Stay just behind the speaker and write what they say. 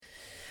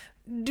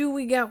Do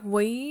we got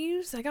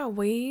waves? I got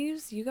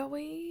waves. You got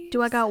waves?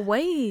 Do I got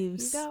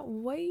waves? You got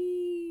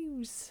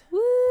waves. Woo!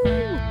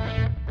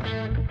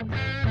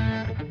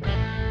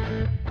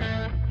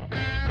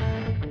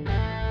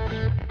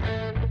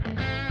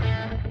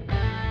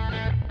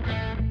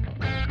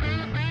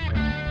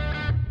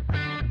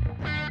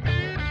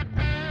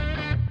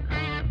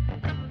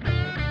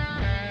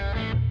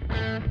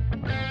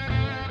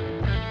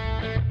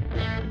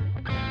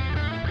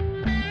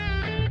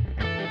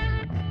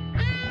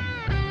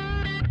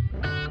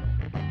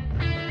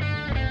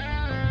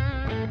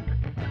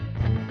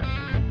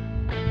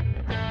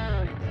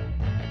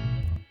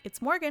 It's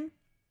Morgan.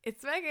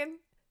 It's Megan.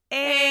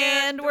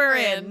 And we're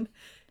in.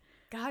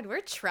 God,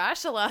 we're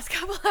trash the last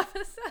couple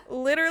episodes.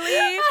 Literally.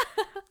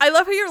 I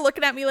love how you're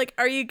looking at me like,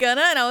 are you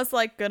gonna? And I was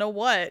like, gonna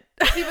what?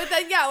 See, but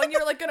then, yeah, when you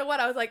were like, gonna what?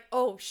 I was like,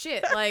 oh,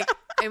 shit. Like,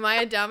 am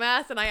I a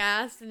dumbass? And I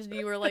asked, and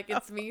you were like,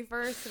 it's me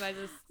first. And I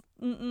just...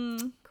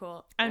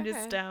 Cool. I'm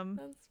just dumb.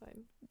 That's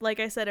fine.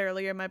 Like I said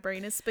earlier, my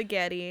brain is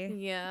spaghetti.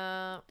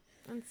 Yeah.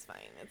 It's fine.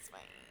 It's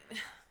fine.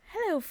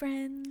 Hello,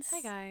 friends.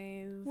 Hi,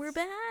 guys. We're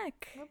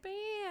back. We're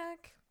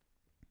back.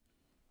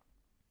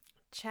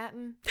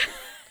 Chatting.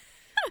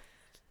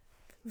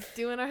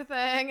 Doing our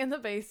thing in the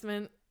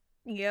basement.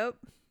 Yep.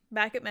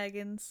 Back at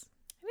Megan's.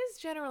 It is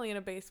generally in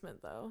a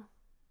basement, though.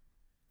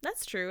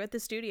 That's true. At the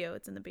studio,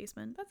 it's in the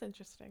basement. That's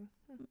interesting.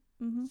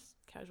 Mm-hmm.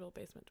 Casual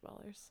basement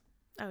dwellers.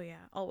 Oh,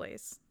 yeah.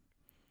 Always.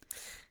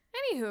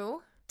 Anywho.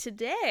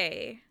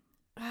 Today...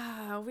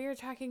 we are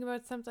talking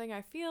about something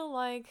I feel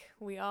like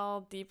we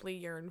all deeply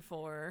yearn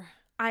for.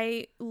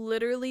 I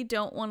literally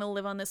don't want to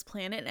live on this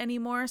planet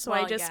anymore, so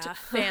well, I just yeah.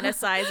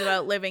 fantasize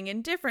about living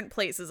in different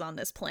places on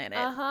this planet.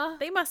 Uh-huh.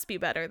 They must be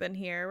better than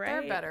here,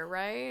 right? They're better,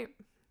 right?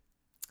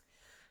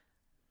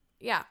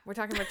 Yeah, we're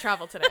talking about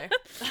travel today.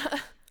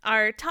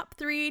 Our top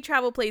 3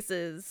 travel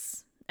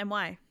places, and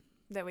why?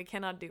 That we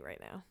cannot do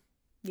right now.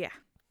 Yeah.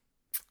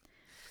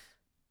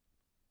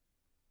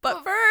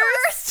 But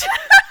first...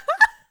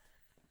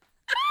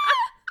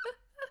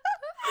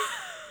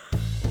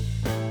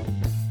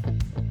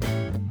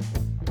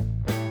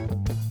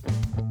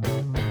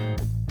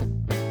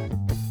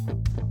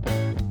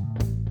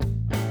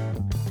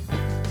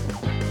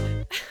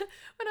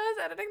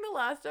 editing the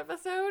last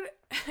episode,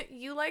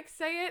 you like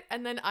say it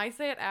and then I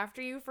say it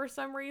after you for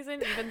some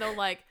reason, even though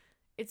like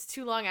it's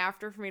too long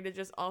after for me to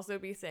just also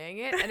be saying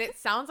it, and it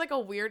sounds like a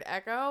weird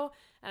echo,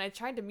 and I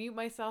tried to mute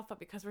myself, but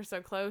because we're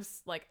so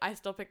close, like I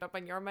still picked up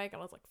on your mic and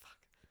I was like, fuck.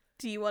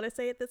 Do you want to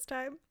say it this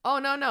time? Oh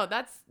no,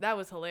 that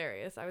was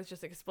hilarious. I was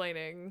just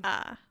explaining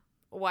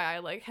why I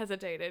like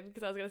hesitated,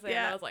 because I was gonna say it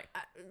and I was like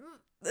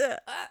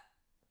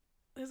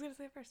who's gonna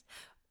say it first?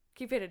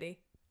 Cupidity.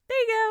 There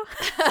you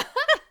go.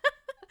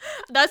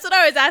 That's what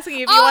I was asking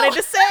you if you wanted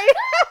to say. I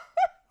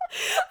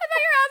thought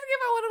you were asking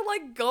if I wanted to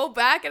like go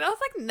back, and I was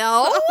like,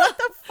 no. What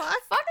the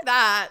fuck? Fuck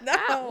that.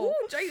 No.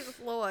 Ooh, Jesus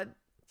Lord.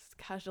 Just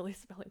casually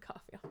spilling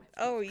coffee on myself.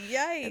 Oh,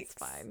 yikes. It's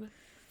fine.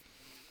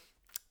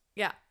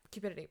 Yeah,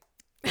 cupidity.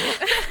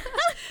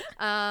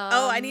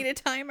 I need a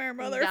timer,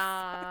 motherfucker.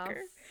 Nah,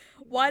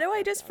 why do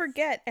I just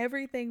forget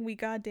everything we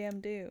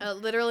goddamn do?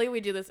 Literally, we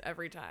do this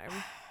every time.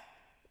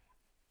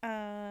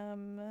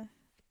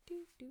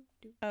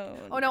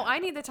 Oh no, I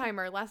need the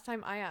timer. Last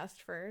time I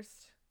asked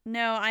first.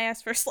 No, I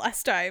asked first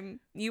last time.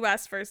 You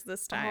asked first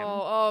this time.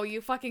 Oh,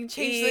 you fucking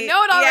changed the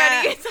note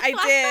already. Yeah, I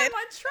did.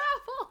 On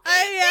travel.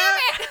 Yeah.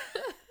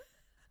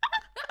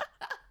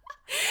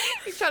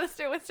 You try to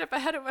stay one step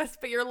ahead of us,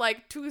 but you're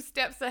like 2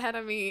 steps ahead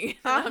of me.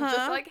 I'm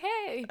just like,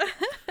 hey.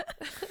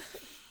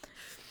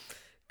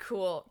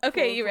 Cool.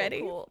 Okay, you ready?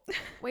 Cool.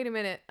 Wait a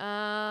minute.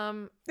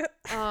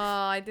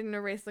 I didn't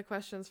erase the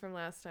questions from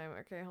last time.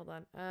 Okay, hold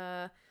on.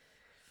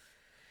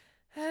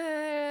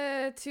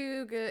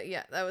 Too good.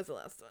 Yeah, that was the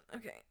last one.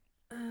 Okay.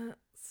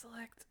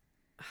 Select.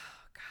 Oh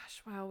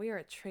gosh, wow, we are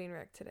a train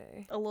wreck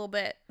today. A little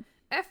bit.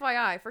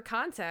 FYI, for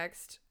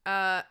context,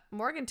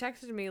 Morgan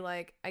texted me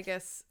like, I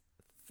guess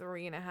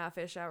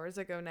 3.5-ish hours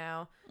ago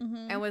now,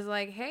 and was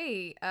like,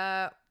 hey,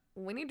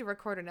 we need to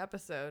record an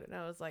episode. And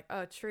I was like,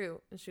 oh,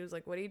 true. And she was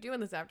like, what are you doing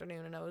this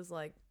afternoon? And I was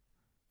like,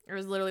 I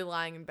was literally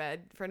lying in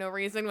bed for no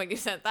reason when you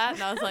sent that.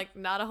 And I was like,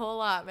 not a whole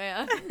lot,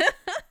 man.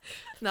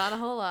 Not a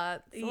whole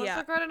lot. So let's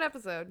record an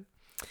episode.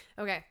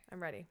 Okay,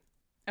 I'm ready.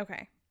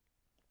 Okay.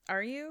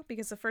 Are you?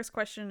 Because the first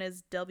question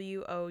is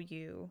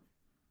W-O-U.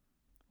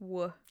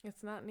 Woo.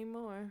 It's not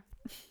anymore.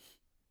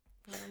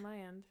 Not on my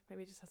end.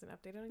 Maybe it just hasn't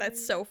updated.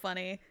 That's so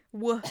funny.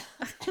 Woo.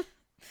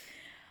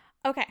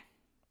 Okay.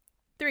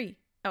 3.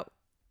 Oh.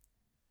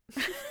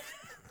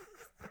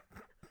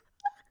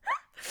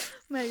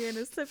 Megan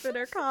is sipping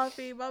her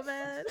coffee, my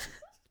man.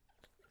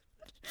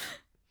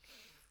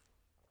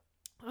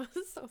 Oh,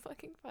 this is so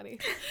fucking funny.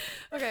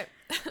 Okay.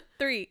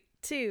 3,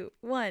 2,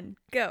 1,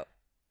 go.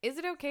 Is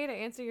it okay to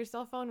answer your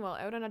cell phone while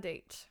out on a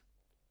date?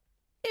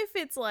 If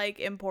it's like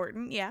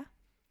important, yeah.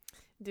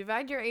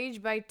 Divide your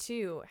age by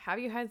 2. Have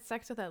you had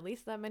sex with at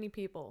least that many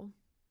people?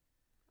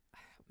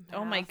 Math.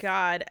 Oh my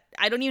god.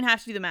 I don't even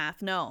have to do the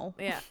math. No.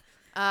 Yeah.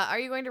 Are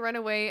you going to run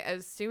away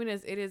as soon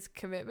as it is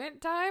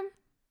commitment time?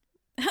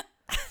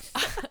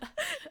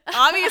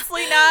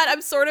 Obviously not.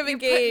 I'm sort of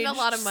engaged. Putting a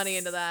lot of money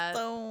into that.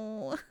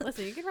 So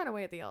listen, you can run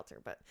away at the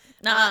altar, but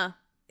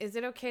is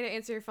it okay to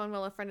answer your phone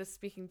while a friend is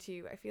speaking to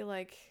you? I feel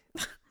like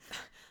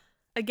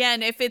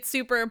again, if it's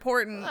super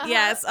important,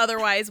 yes.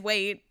 Otherwise,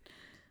 wait.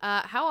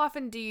 How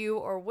often do you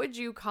or would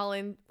you call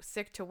in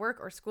sick to work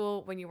or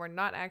school when you are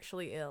not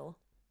actually ill?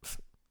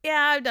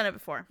 Yeah, I've done it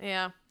before.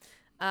 Yeah.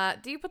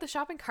 Do you put the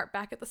shopping cart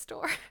back at the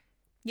store?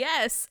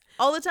 Yes,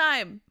 all the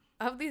time.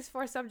 Of these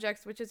 4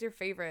 subjects, which is your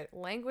favorite?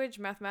 Language,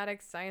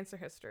 mathematics, science, or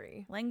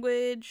history?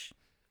 Language.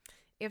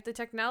 If the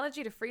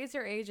technology to freeze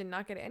your age and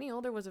not get any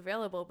older was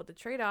available, but the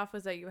trade-off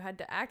was that you had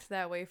to act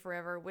that way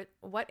forever,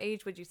 what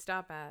age would you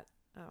stop at?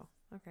 Oh,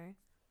 okay.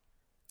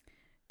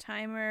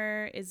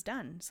 Timer is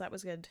done. So that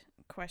was a good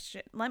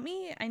question. I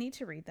need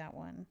to read that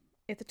one.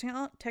 If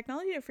the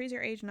technology to freeze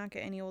your age and not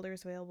get any older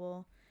is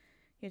available,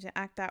 you have to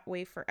act that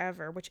way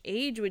forever. Which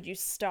age would you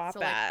stop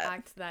at?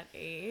 Act that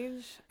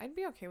age? I'd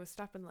be okay with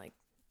stopping,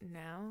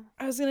 now.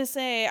 I was going to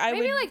say,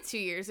 Maybe 2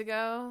 years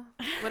ago.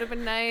 Would have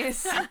been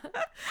nice.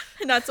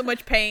 Not so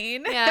much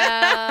pain.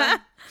 Yeah.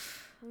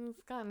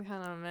 It's gotten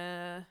kind of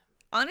meh.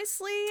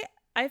 Honestly,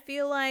 I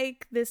feel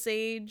like this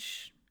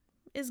age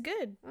is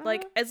good.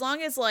 As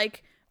long as,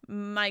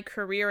 my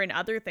career and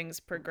other things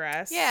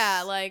progress.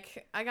 Yeah,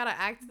 I gotta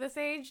act this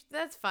age.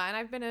 That's fine.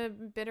 I've been a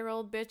bitter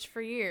old bitch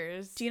for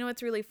years. Do you know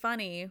what's really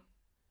funny?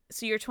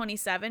 So you're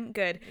 27?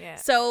 Good. Yeah.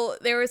 So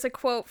there was a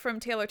quote from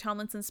Taylor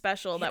Tomlinson's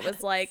special that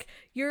was like,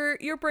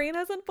 your brain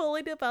hasn't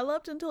fully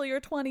developed until you're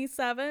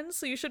 27,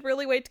 so you should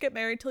really wait to get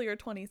married till you're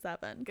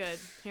 27. Good.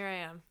 Here I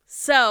am.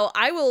 So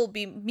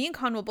me and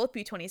Con will both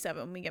be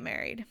 27 when we get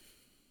married.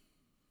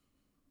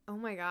 Oh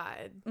my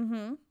God.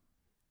 Mm-hmm.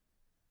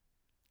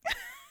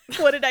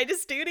 What did I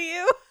just do to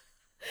you?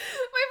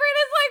 My brain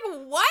is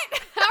like,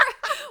 what?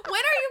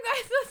 When are you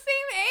guys the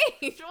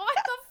same age? What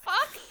the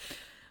fuck?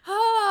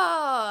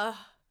 Oh,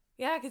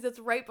 yeah, because it's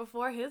right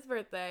before his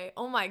birthday.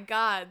 Oh my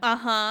God.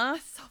 Uh-huh.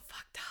 That's so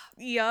fucked up.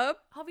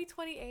 Yup. I'll be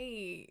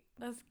 28.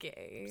 That's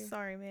gay.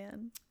 Sorry,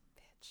 man.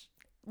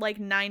 Bitch.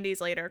 9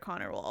 days later,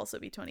 Connor will also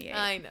be 28.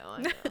 I know.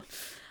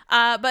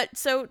 But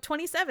so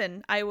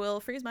 27, I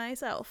will freeze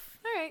myself.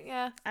 All right,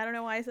 yeah. I don't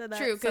know why I said that.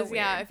 True, because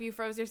if you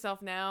froze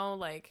yourself now,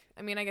 I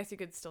guess you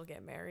could still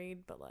get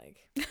married, but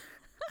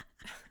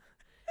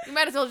you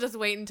might as well just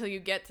wait until you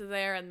get to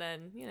there and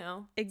then,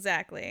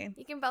 Exactly.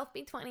 You can both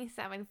be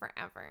 27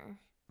 forever.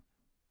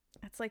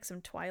 That's like some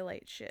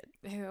Twilight shit.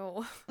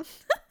 Ew.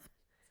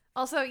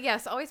 Also,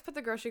 yes, always put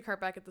the grocery cart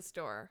back at the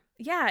store.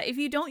 Yeah, if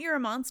you don't, you're a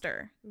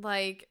monster.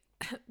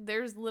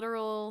 There's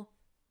literal,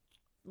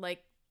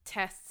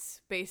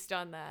 tests based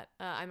on that.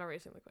 I'm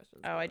erasing the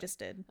questions. Oh, I just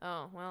did.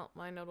 Oh, well,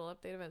 my note will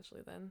update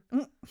eventually then.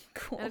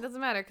 Cool. And it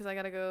doesn't matter because I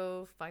gotta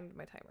go find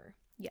my timer.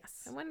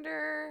 Yes. I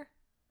wonder...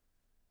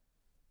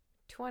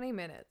 20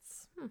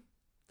 minutes.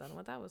 Don't know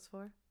what that was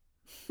for.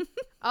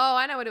 Oh,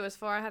 I know what it was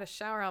for. I had a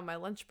shower on my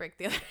lunch break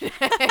the other day.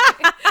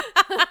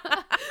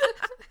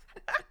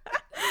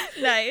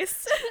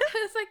 Nice.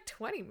 It's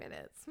 20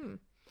 minutes.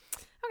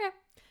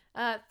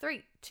 Okay.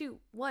 3, 2,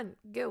 1,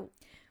 go.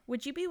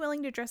 Would you be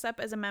willing to dress up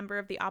as a member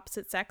of the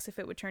opposite sex if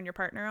it would turn your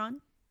partner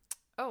on?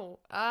 Oh,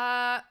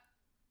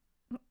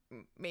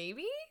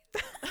 maybe?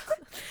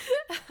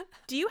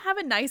 Do you have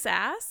a nice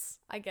ass?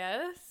 I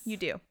guess. You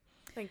do.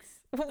 Thanks.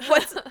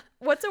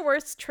 What's a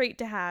worse trait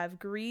to have,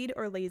 greed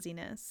or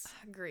laziness?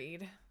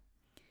 Greed.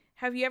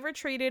 Have you ever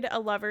traded a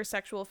lover's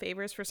sexual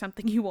favors for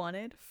something you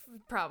wanted?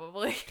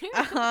 Probably.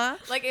 Uh-huh.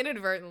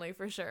 Inadvertently,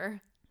 for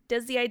sure.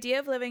 Does the idea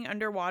of living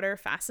underwater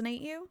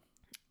fascinate you?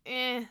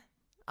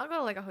 I'll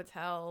go to a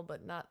hotel,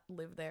 but not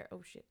live there.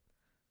 Oh, shit.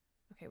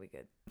 Okay, we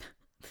good.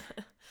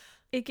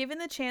 If given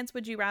the chance,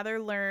 would you rather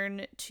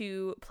learn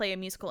to play a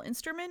musical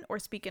instrument or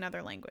speak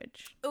another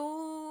language?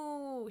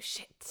 Oh,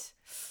 shit.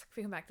 Can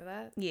we come back to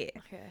that? Yeah.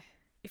 Okay.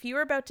 If you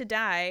were about to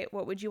die,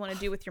 what would you want to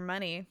do with your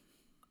money?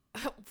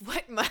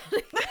 What money?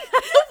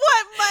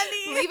 What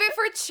money? Leave it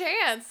for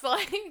chance.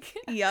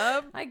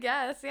 Yup. I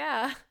guess,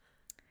 yeah.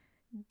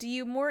 Do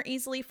you more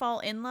easily fall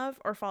in love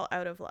or fall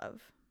out of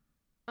love?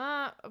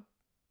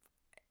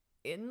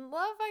 In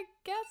love, I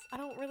guess. I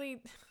don't really...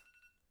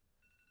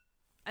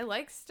 I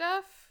like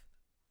stuff.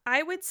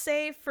 I would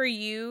say for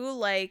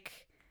you,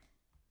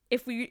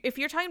 if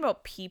you're talking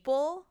about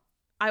people,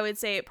 I would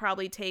say it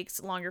probably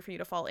takes longer for you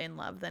to fall in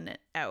love than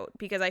out,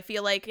 because I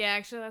feel like yeah,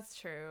 actually that's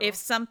true. If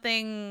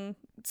something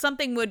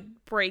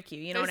would break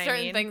you, know what I mean? There's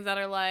certain things that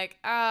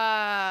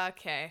are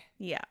okay.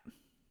 Yeah.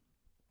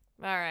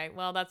 All right,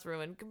 well that's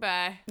ruined.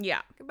 Goodbye. Yeah.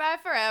 Goodbye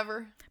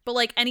forever.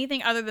 But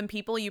anything other than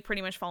people, you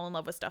pretty much fall in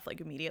love with stuff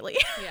immediately.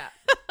 Yeah.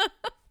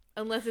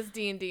 Unless it's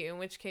D&D, in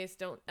which case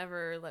don't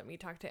ever let me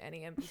talk to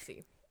any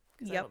NPC.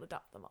 Because I will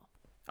adopt them all.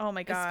 Oh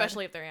my god.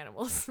 Especially if they're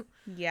animals.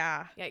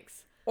 Yeah.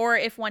 Yikes. Or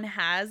if one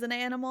has an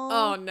animal.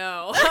 Oh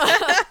no.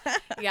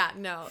 Yeah,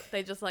 no.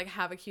 They just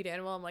have a cute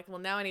animal. I'm like, well,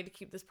 now I need to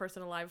keep this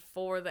person alive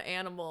for the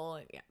animal.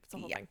 Yeah, it's a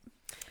whole thing.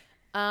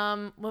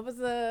 What was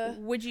the...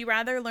 Would you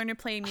rather learn to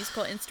play a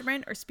musical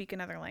instrument or speak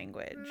another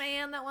language?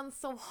 Man, that one's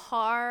so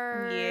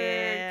hard.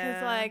 Yeah.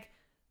 Because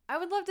I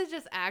would love to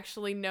just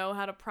actually know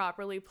how to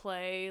properly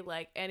play,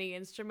 like, any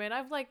instrument.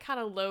 I've, like, kind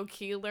of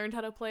low-key learned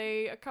how to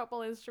play a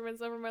couple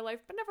instruments over my life,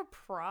 but never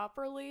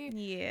properly.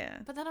 Yeah.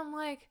 But then I'm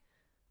like,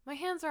 my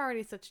hands are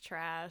already such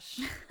trash.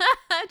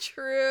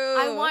 True.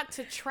 I want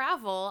to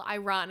travel,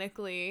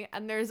 ironically,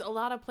 and there's a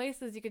lot of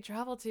places you could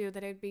travel to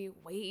that it'd be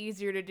way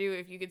easier to do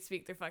if you could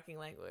speak their fucking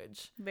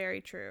language. Very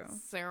true.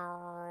 So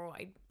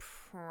I'd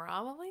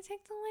probably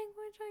take the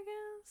language, I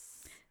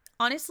guess.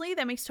 Honestly,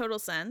 that makes total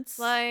sense.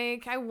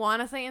 Like, I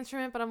want to say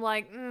instrument, but I'm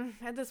like,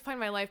 at this point in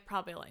my life,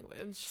 probably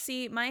language.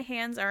 See, my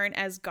hands aren't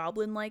as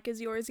goblin-like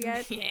as yours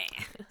yet. Yeah.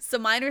 So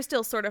mine are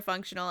still sort of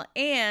functional.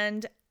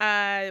 And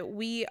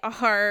we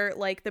are,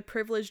 like, the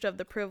privileged of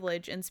the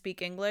privilege and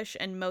speak English.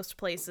 And most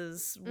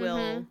places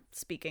will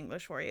speak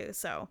English for you.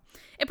 So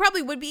it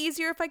probably would be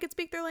easier if I could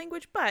speak their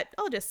language. But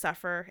I'll just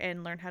suffer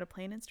and learn how to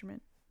play an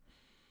instrument.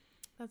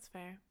 That's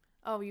fair.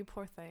 Oh, you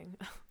poor thing.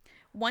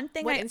 One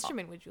thing What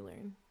instrument would you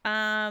learn?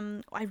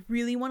 I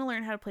really want to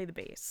learn how to play the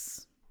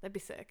bass. That'd be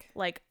sick.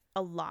 Like,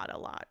 a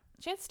lot.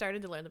 Chance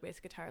started to learn the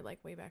bass guitar,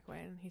 like, way back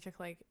when. He took,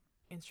 like,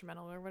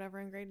 instrumental or whatever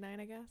in grade 9,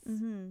 I guess.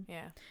 Mm-hmm.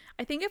 Yeah.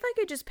 I think if I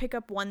could just pick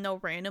up one, though,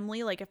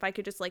 randomly, like, if I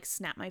could just, like,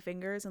 snap my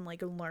fingers and,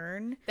 like,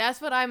 learn.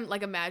 That's what I'm,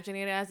 like,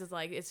 imagining it as, is,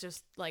 like, it's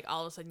just, like,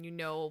 all of a sudden you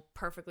know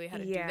perfectly how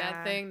to do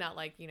that thing. Not,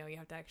 like, you know, you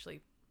have to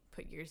actually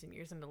put years and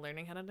years into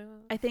learning how to do it.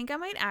 I think I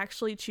might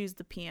actually choose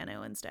the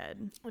piano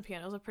instead. The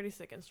piano's a pretty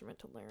sick instrument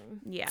to learn.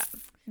 Yeah.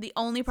 The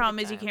only problem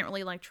is you can't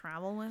really, like,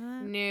 travel with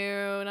it.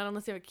 No, not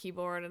unless you have a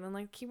keyboard. And then,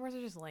 like, keyboards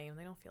are just lame.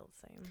 They don't feel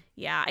the same.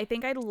 Yeah, I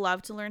think I'd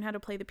love to learn how to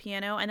play the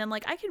piano. And then,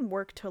 like, I can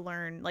work to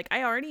learn. Like,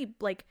 I already,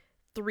 like,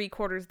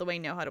 3/4 of the way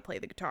know how to play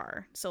the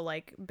guitar. So,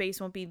 like,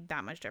 bass won't be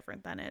that much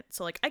different than it.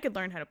 So, like, I could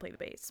learn how to play the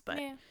bass. But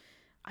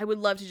I would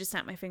love to just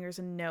snap my fingers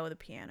and know the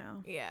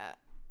piano. Yeah.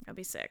 That'd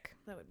be sick.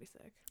 That would be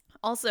sick.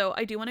 Also,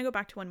 I do want to go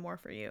back to one more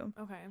for you.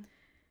 Okay.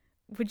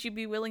 Would you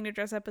be willing to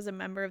dress up as a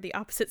member of the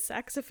opposite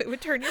sex if it would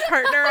turn your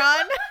partner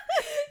on?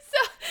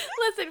 So,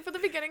 listen, for the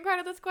beginning part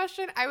of this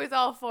question, I was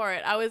all for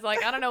it. I was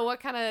like, I don't know what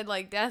kind of,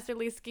 like,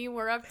 dastardly scheme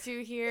we're up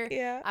to here.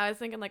 Yeah. I was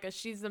thinking, like, a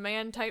she's the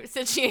man type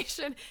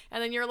situation.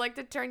 And then you're like,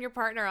 to turn your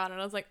partner on. And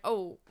I was like,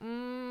 oh,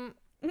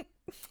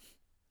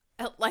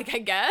 like, I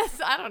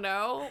guess. I don't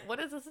know. What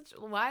is this?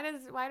 Why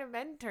do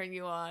men turn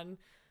you on?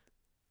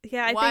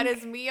 Yeah, Why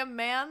does me, a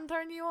man,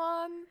 turn you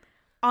on?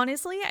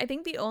 Honestly, I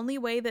think the only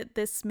way that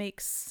this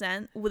makes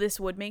sense, this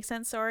would make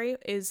sense,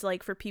 is,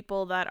 like, for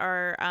people that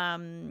are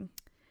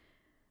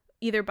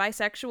either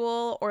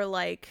bisexual or,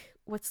 like,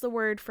 what's the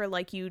word for,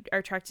 like, you are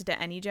attracted to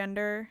any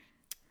gender?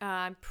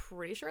 I'm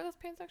pretty sure that's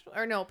pansexual.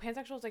 Or no,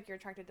 pansexual is, like, you're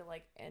attracted to,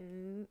 like,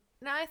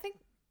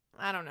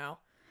 I don't know.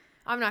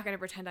 I'm not going to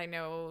pretend I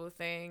know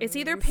things. It's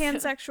either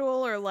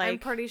pansexual or, like... I'm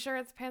pretty sure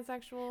it's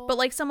pansexual. But,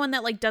 like, someone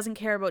that, like, doesn't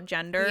care about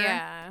gender.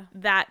 Yeah.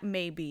 That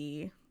may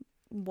be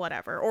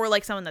whatever. Or,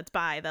 like, someone that's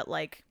bi that,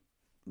 like,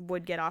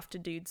 would get off to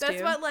dudes, That's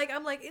too. what, like,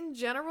 I'm like, in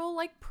general,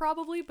 like,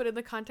 probably. But in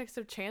the context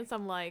of Chance,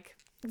 I'm like...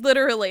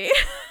 Literally.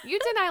 You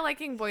deny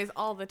liking boys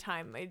all the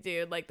time, my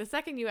dude. Like, the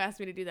second you asked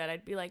me to do that,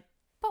 I'd be like,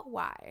 but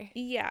why?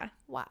 Yeah.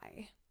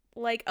 Why?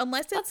 Like,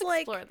 unless it's, Let's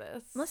like... explore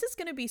this. Unless it's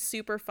gonna be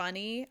super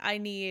funny, I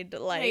need,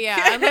 like...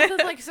 Yeah, unless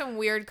it's, like, some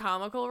weird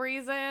comical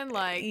reason.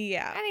 Like,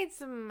 yeah. I need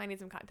some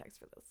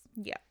context for this.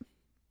 Yeah.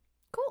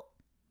 Cool.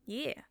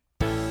 Yeah.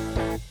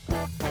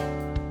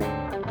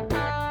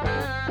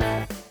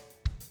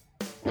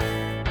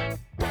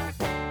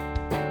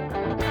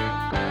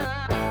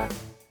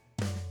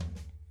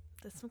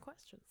 There's some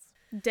questions.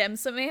 Dem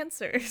some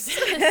answers.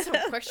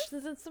 Some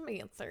questions and some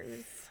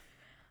answers.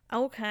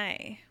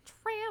 Okay.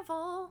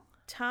 Travel.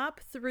 Top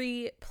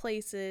 3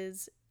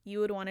 places you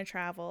would want to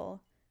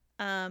travel.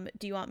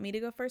 Do you want me to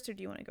go first or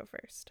do you want to go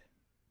first?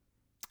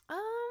 I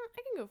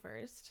can go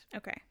first.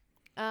 Okay.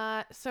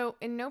 So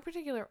in no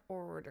particular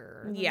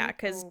order. Yeah,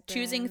 because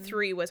choosing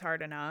 3 was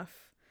hard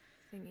enough.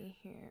 Thingy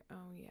here.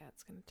 Oh yeah,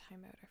 it's gonna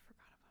time out. I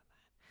forgot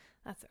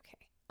about that. That's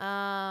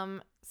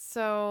okay.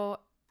 So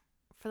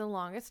for the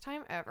longest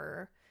time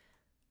ever,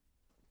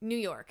 New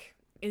York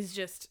is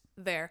just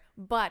there.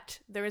 But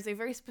there is a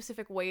very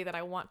specific way that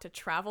I want to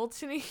travel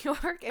to New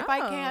York if I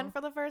can for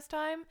the first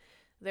time.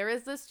 There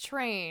is this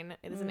train.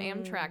 It is an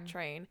Amtrak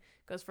train.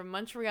 It goes from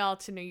Montreal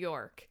to New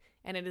York.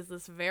 And it is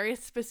this very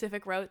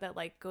specific route that,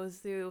 like, goes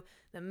through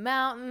the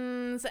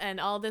mountains and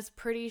all this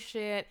pretty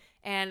shit.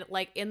 And,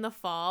 like, in the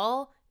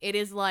fall, it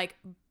is, like,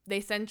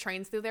 they send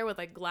trains through there with,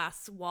 like,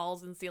 glass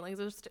walls and ceilings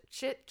and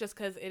shit just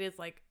because it is,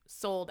 like,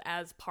 sold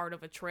as part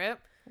of a trip.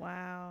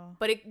 Wow.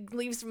 But it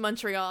leaves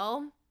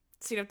Montreal.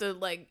 So you have to,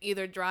 like,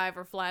 either drive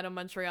or fly to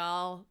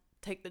Montreal,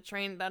 take the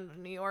train down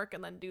to New York,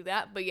 and then do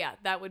that. But, yeah,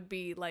 that would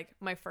be, like,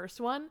 my first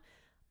one.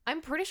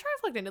 I'm pretty sure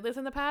I've looked into this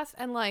in the past,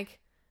 and, like,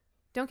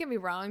 don't get me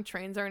wrong,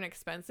 trains aren't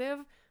expensive,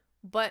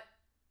 but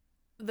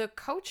the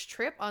coach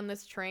trip on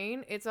this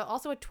train, it's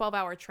also a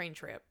 12-hour train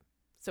trip.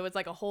 So it's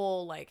like a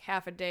whole, like,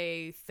 half a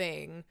day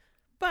thing.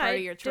 But part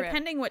of your trip.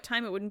 Depending what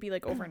time, it wouldn't be,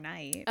 like,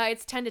 overnight.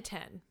 It's 10 to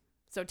 10.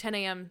 So 10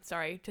 a.m.,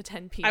 sorry, to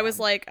 10 p.m. I was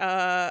like,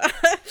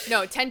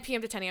 No, 10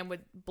 p.m. to 10 a.m.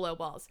 would blow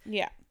balls.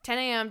 Yeah. 10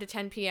 a.m. to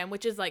 10 p.m.,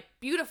 which is, like,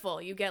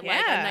 beautiful. You get,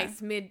 like, a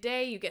nice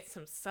midday. You get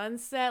some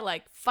sunset.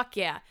 Like, fuck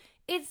yeah.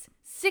 It's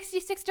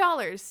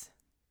 $66.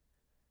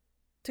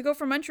 To go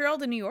from Montreal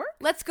to New York?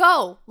 Let's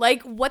go.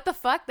 Like, what the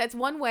fuck? That's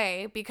one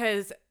way,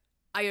 because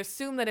I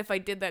assume that if I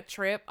did that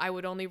trip, I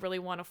would only really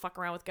want to fuck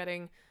around with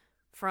getting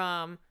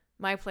from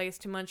my place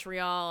to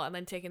Montreal and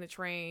then taking the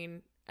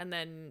train and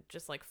then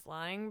just, like,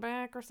 flying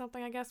back or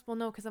something, I guess. Well,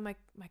 no, because my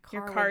car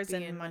Your car's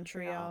in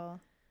Montreal.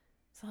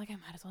 So, like, I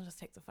might as well just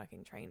take the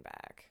fucking train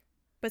back.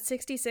 But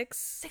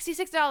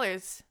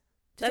 $66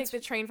 to take the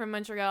train from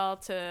Montreal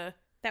to...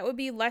 That would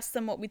be less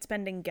than what we'd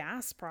spend in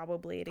gas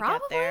probably to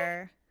get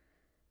there.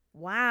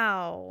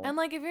 Wow. And,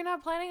 like, if you're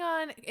not planning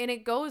on... And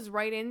it goes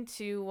right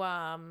into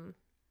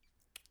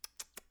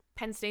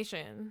Penn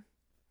Station.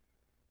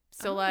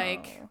 So,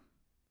 like,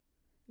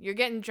 you're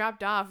getting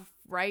dropped off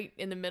right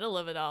in the middle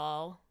of it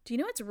all. Do you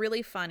know what's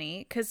really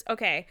funny? Because,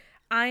 okay,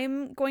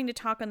 I'm going to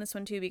talk on this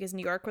one, too, because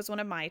New York was one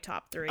of my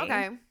top 3.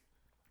 Okay.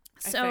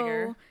 So, I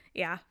figure.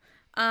 Yeah.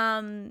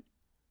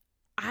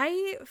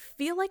 I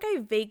feel like I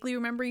vaguely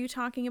remember you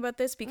talking about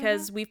this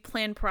because we've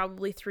planned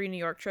probably 3 New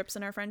York trips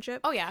in our friendship.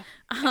 Oh, yeah.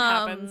 It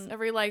happens.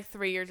 Every, like,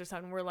 3 years or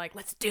something, we're like,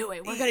 let's do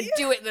it. We're going to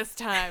do it this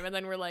time. And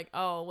then we're like,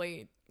 oh,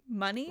 wait.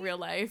 Money? Real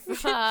life.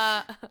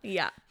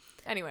 Yeah.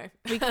 Anyway.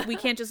 we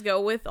can't just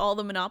go with all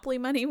the Monopoly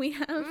money we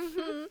have.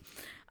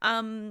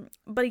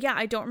 But yeah,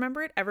 I don't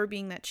remember it ever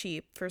being that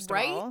cheap, first of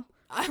all.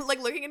 I'm,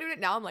 like, looking into it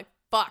now, I'm like,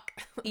 fuck.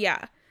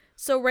 Yeah.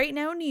 So right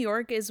now, New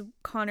York is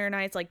Connor and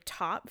I's, like,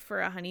 top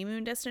for a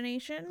honeymoon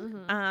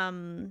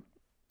destination.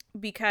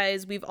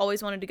 Because we've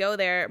always wanted to go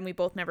there and we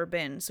both never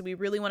been. So we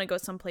really want to go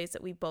someplace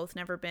that we've both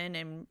never been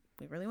and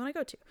we really want to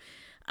go to.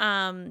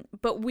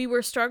 But we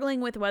were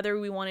struggling with whether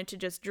we wanted to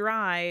just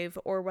drive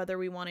or whether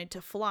we wanted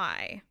to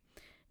fly.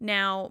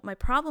 Now, my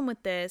problem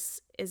with this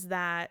is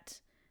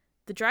that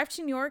the drive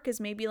to New York is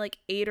maybe like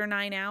 8 or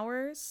 9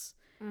 hours.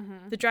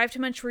 The drive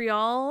to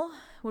Montreal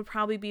would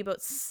probably be about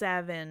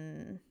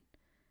 7-ish.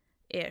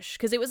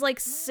 Because it was like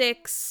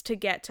 6 to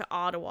get to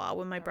Ottawa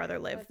when my brother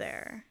lived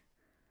there.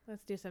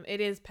 Let's do some.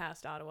 It is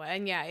past Ottawa.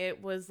 And yeah,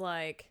 it was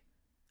like,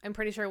 I'm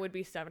pretty sure it would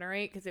be 7 or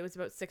 8 because it was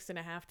about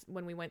 6.5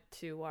 when we went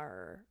to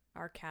our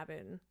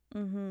cabin.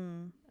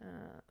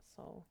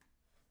 So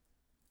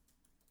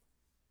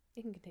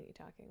you can continue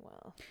talking.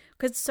 Well,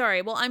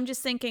 I'm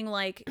just thinking,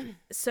 like,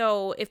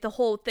 so if the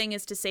whole thing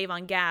is to save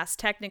on gas,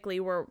 technically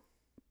we're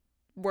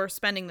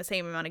spending the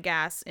same amount of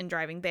gas in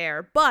driving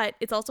there, but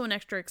it's also an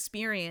extra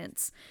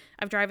experience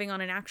of driving on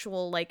an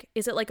actual, like,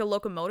 is it like a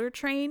locomotive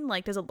train?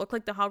 Like, does it look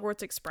like the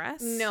Hogwarts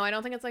Express? No, I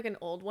don't think it's like an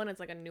old one. It's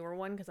like a newer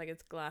one because, like,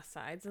 it's glass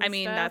sides and I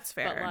mean, stuff. that's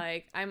fair. But,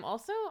 like, I'm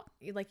also,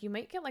 like, you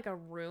might get, like, a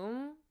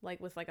room,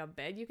 like, with, like, a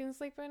bed you can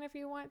sleep in if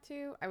you want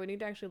to. I would need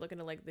to actually look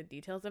into, like, the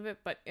details of it,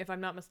 but if I'm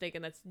not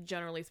mistaken, that's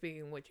generally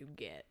speaking what you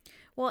get.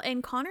 Well,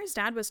 and Connor's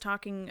dad was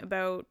talking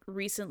about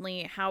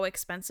recently how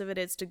expensive it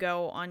is to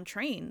go on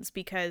trains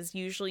because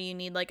usually you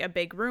need, like, a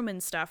big room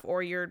and stuff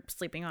or you're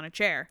sleeping on a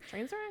chair.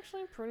 Trains are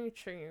actually pretty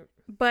cheap.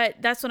 But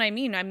that's what I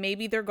mean.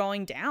 Maybe they're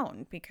going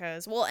down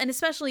because, well, and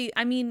especially,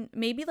 I mean,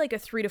 maybe like a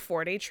 3 to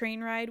 4 day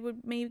train ride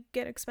would maybe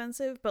get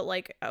expensive, but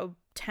like a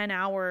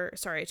 12-hour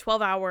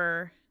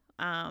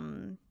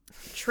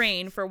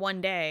train for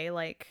one day,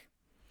 like.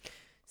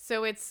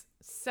 So it's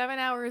 7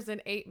 hours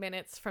and 8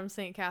 minutes from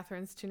St.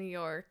 Catharines to New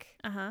York.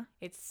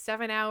 It's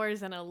 7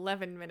 hours and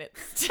 11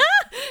 minutes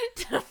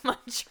to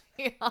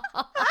Montreal.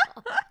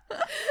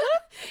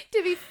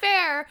 To be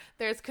fair,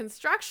 there's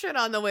construction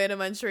on the way to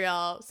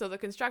Montreal, so the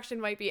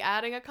construction might be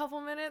adding a couple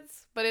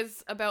minutes, but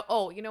it's about,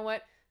 you know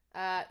what?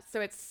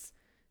 So it's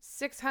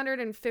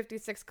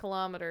 656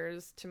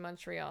 kilometers to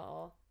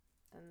Montreal,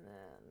 and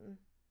then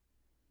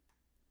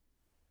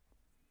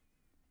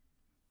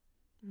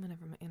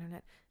whenever my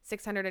internet,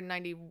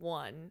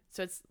 691.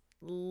 So it's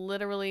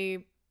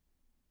literally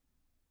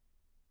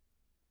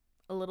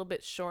a little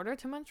bit shorter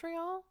to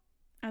Montreal.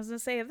 I was gonna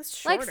say that's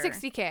shorter. Like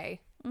 60K.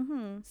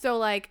 So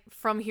like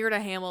from here to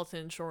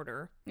Hamilton,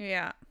 shorter.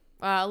 Yeah.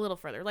 A little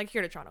further, like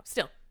here to Toronto.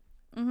 Still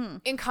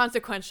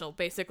inconsequential,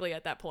 basically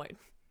at that point.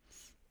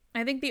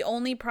 I think the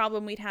only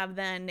problem we'd have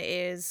then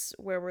is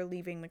where we're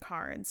leaving the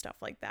car and stuff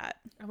like that.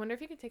 I wonder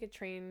if you could take a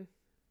train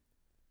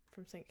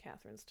from St.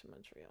 Catharines to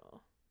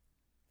Montreal.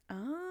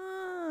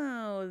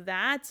 Oh,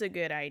 that's a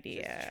good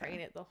idea. Just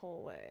train it the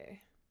whole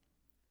way.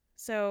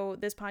 So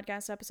this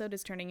podcast episode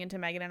is turning into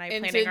Megan and I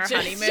planning our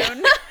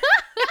honeymoon.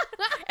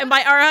 And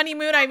by our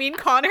honeymoon, I mean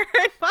Connor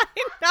and mine,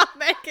 not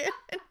Megan.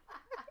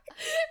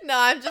 No,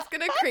 I'm just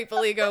going to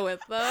creepily go with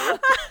them.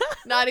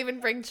 Not even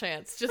bring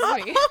Chance, just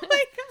me.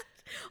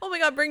 Oh my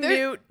god, bring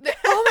Newt.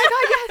 Oh my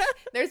god, yes.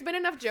 There's been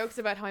enough jokes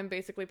about how I'm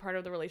basically part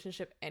of the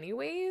relationship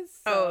anyways.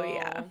 So oh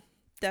yeah,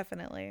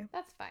 definitely.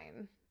 That's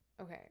fine.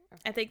 Okay.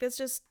 I think this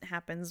just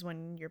happens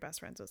when you're best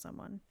friends with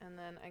someone. And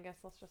then I guess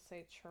let's just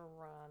say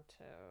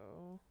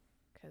Toronto,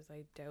 because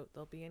I doubt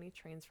there'll be any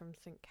trains from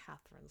St.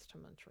 Catharines to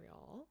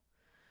Montreal.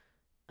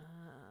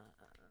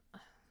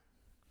 5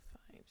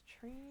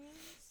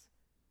 trains.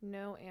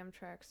 No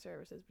Amtrak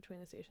services between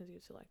the stations you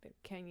selected.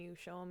 Can you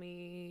show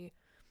me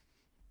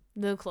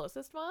the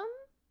closest one?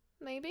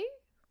 Maybe?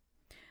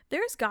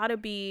 There's gotta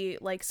be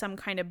like some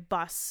kind of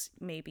bus,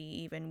 maybe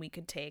even we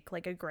could take,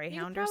 like a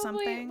Greyhound or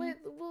something.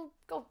 We'll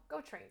go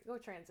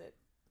transit.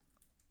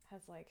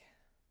 Has like,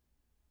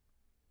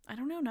 I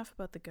don't know enough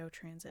about the Go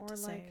Transit to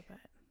say, but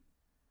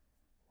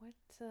what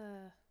hold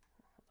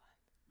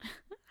on.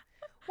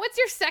 What's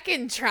your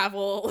second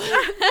travel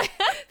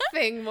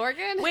thing,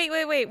 Morgan?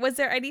 Wait. Was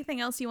there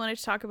anything else you wanted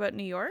to talk about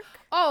New York?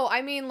 Oh,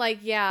 I mean, like,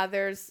 yeah,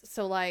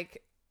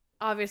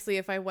 obviously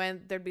if I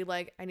went, there'd be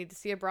like, I need to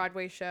see a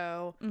Broadway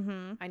show.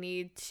 Mm-hmm. I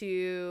need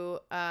to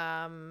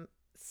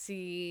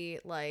see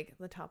like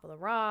the Top of the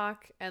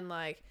Rock, and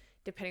like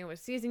depending on what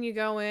season you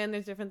go in,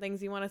 there's different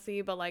things you want to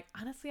see, but like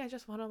honestly I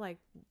just want to like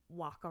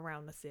walk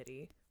around the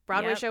city.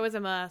 Broadway show is a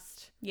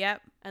must.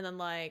 Yep. And then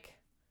like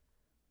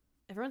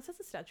everyone says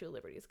the Statue of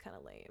Liberty is kind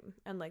of lame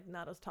and like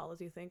not as tall as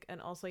you think, and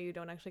also you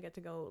don't actually get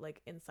to go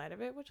like inside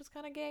of it, which is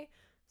kind of gay,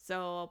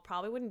 so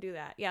probably wouldn't do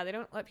that. Yeah, they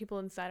don't let people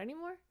inside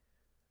anymore.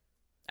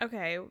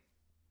 Okay.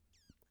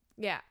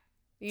 Yeah.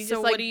 You So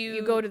just what like do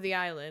you go to the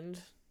island.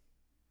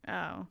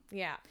 Oh.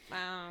 Yeah.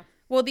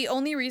 Well, the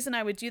only reason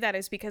I would do that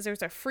is because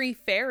there's a free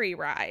ferry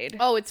ride.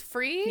 Oh, it's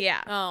free?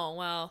 Yeah. Oh,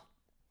 well.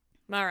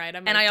 All right.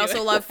 And I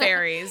also love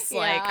ferries.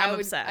 Like, I'm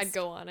obsessed. I'd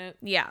go on it.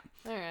 Yeah.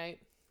 All right.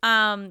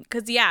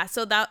 Cause yeah,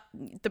 so that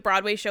the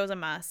Broadway show's a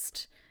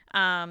must.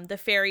 The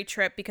ferry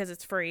trip because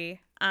it's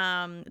free. The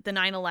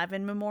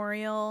 9/11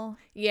 memorial.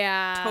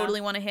 Yeah.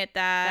 Totally want to hit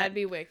that. That'd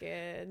be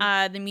wicked.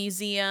 The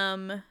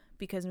museum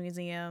because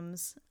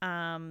museums.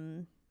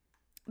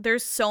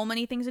 There's so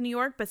many things in New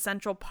York, but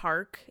Central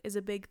Park is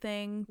a big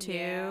thing too.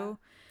 Yeah.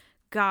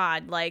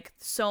 God, like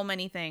so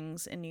many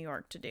things in New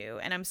York to do,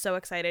 and I'm so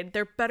excited.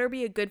 There better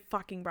be a good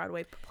fucking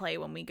Broadway play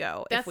when we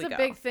go. That's the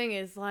big thing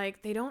is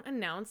like they don't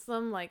announce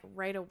them like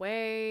right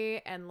away,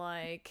 and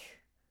like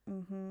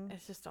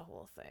it's just a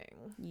whole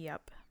thing.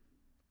 Yep.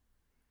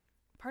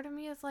 Part of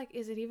me is like,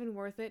 is it even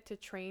worth it to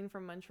train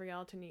from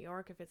Montreal to New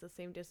York if it's the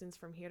same distance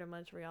from here to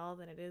Montreal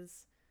than it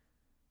is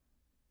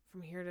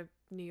from here to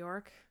New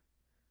York?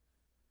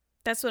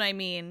 That's what I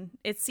mean.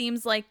 It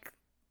seems like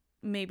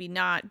maybe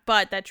not,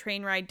 but that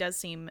train ride does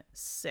seem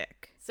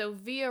sick. So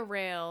Via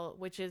Rail,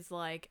 which is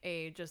like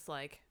just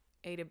like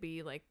A to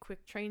B, like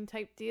quick train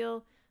type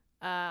deal,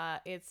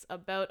 it's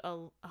about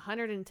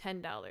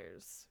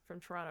 $110 from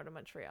Toronto to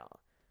Montreal.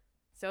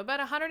 So about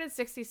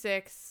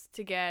 $166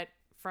 to get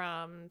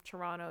from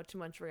Toronto to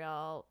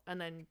Montreal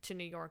and then to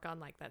New York on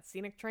like that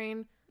scenic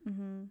train.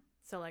 Mm-hmm.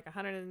 So like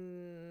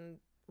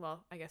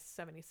I guess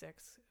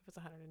 76 if it's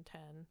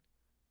 110.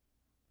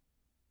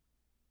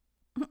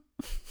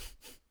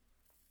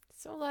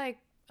 So like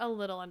a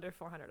little under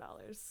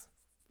 $400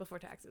 before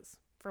taxes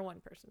for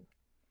one person.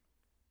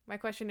 My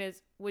question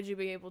is, would you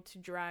be able to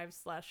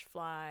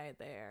drive/fly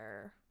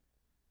there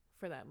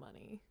for that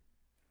money?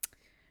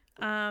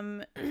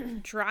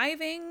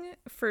 Driving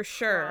for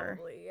sure.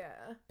 Probably,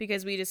 yeah.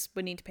 Because we just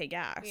would need to pay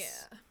gas.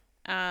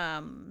 Yeah.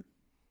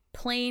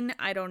 Plane,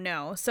 I don't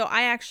know. So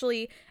I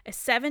actually, a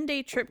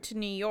 7-day trip to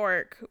New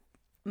York,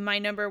 my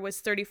number was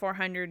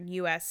 $3,400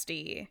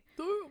 USD,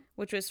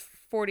 which was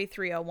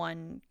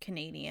 4,301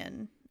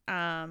 Canadian.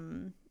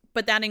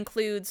 But that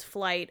includes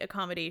flight,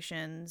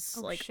 accommodations,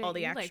 all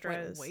the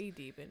extras. Like, went way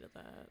deep into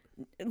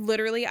that.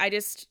 Literally, I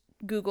just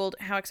Googled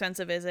how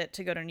expensive is it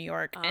to go to New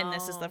York, and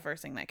this is the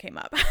first thing that came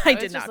up. I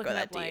did not go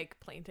that deep. Like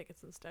plane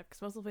tickets and stuff,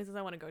 because most of the places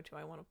I want to go to,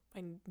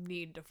 I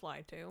need to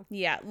fly to.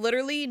 Yeah,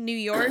 literally New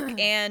York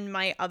and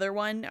my other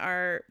one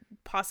are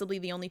possibly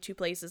the only two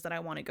places that I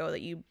want to go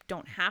that you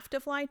don't have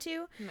to fly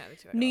to.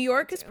 New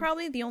York is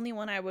probably the only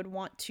one I would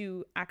want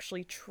to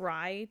actually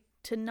try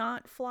to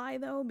not fly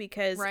though,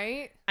 because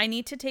I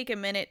need to take a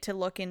minute to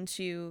look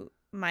into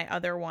my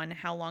other one,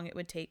 how long it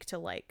would take to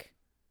like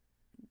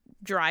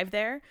drive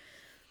there.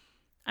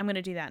 I'm going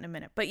to do that in a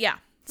minute. But yeah,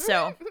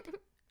 so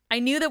I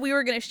knew that we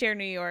were going to share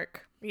New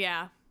York.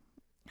 Yeah.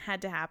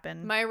 Had to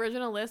happen. My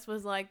original list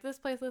was like this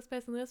place, and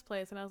this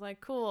place. And I was like,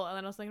 cool. And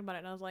then I was thinking about it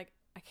and I was like,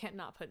 I can't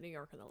not put New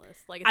York on the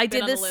list. Like, I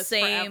did the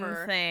same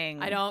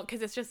thing. I don't,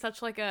 because it's just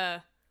such like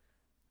an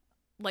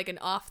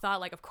off thought.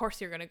 Like, of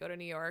course you're going to go to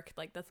New York.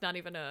 Like, that's not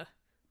even a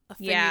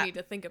thing you need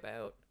to think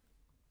about.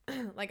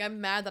 Like, I'm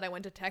mad that I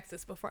went to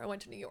Texas before I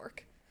went to New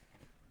York.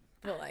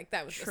 But like,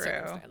 that was just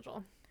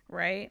circumstantial.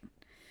 Right?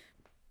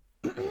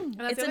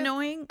 It's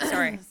annoying.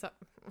 Sorry.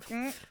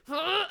 You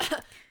go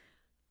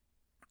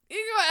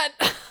ahead.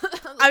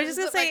 I was just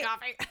gonna say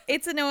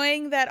it's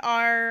annoying that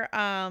our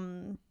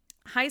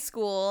high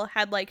school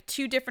had like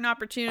 2 different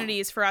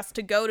opportunities for us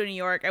to go to New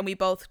York, and we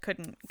both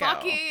couldn't go.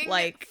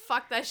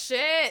 Fuck that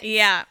shit.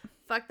 Yeah.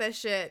 Fuck that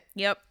shit.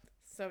 Yep.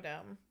 So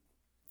dumb.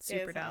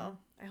 Super dumb.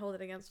 I hold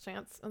it against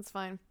chance. That's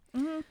fine.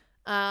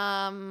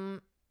 Mm-hmm.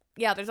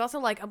 Yeah, there's also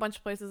like a bunch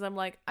of places I'm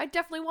like, I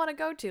definitely want to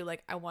go to.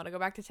 Like, I want to go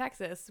back to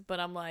Texas, but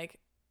I'm like,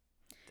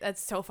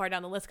 that's so far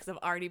down the list because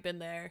I've already been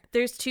there.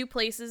 There's 2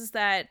 places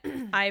that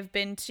I've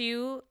been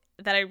to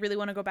that I really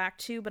want to go back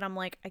to, but I'm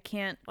like, I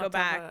can't go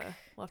back.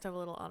 We'll have to have a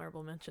little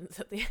honorable mentions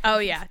at the end. Oh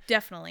yeah,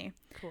 definitely.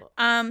 Cool.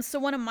 So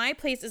one of my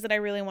places that I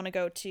really want to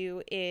go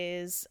to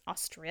is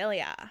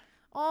Australia.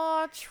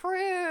 Oh,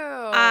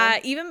 true.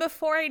 Even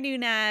before I knew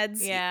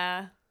Nads,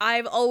 yeah,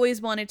 I've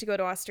always wanted to go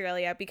to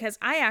Australia because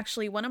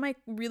one of my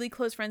really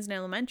close friends in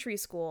elementary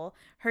school,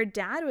 her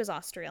dad was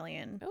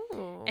Australian.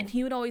 Ooh. And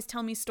he would always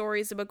tell me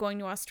stories about going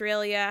to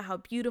Australia, how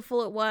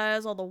beautiful it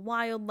was, all the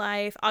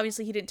wildlife.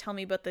 Obviously, he didn't tell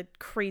me about the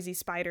crazy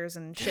spiders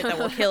and shit that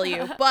will kill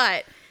you,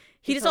 but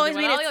he just always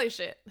made it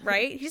shit.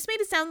 Right? He just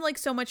made it sound like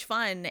so much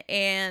fun,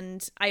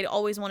 and I'd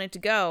always wanted to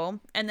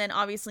go. And then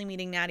obviously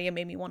meeting Nadia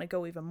made me want to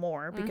go even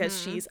more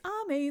because she's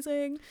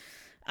amazing.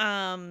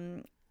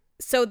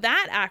 So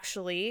that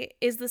actually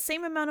is the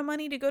same amount of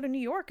money to go to New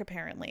York,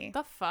 apparently.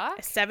 The fuck?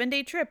 A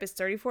 7-day trip is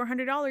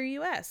 $3,400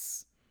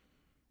 US.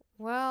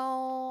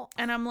 Well,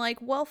 and I'm like,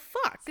 well,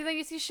 fuck. See, then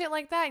you see shit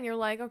like that and you're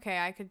like, okay,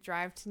 I could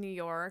drive to New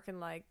York and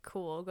like,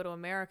 cool, go to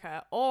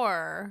America,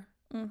 or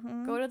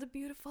go to the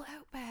beautiful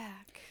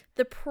outback.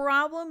 The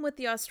problem with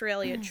the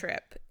Australia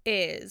trip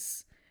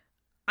is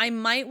I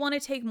might want to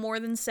take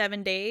more than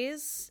 7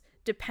 days,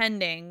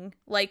 depending,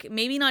 like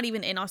maybe not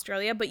even in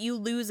Australia, but you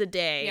lose a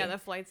day. Yeah, the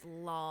flight's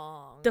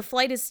long. The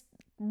flight is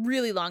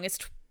really long. It's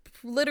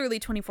literally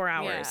 24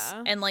 hours.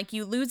 Yeah. And like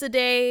you lose a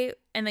day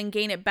and then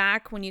gain it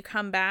back when you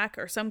come back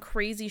or some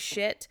crazy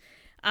shit.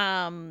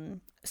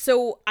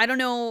 So I don't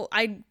know.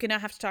 I'm gonna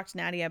have to talk to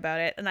Nadia about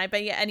it, and I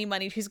bet you any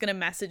money she's gonna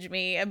message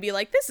me and be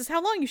like, "This is how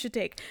long you should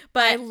take."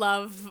 But I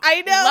love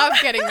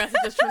getting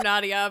messages from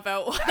Nadia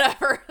about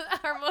whatever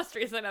our most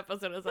recent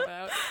episode is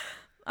about.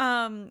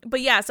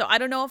 But yeah, so I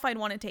don't know if I'd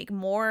want to take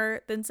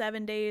more than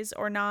 7 days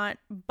or not,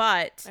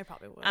 but I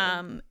probably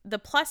would. The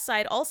plus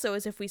side also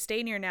is if we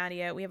stay near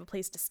Nadia, we have a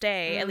place to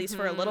stay, at least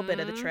for a little bit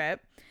of the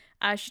trip.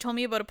 She told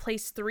me about a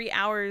place 3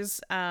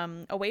 hours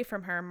away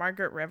from her,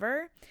 Margaret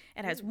River.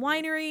 It has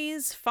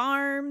wineries,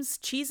 farms,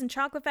 cheese and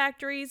chocolate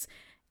factories,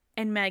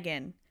 and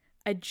Megan,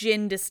 a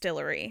gin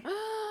distillery.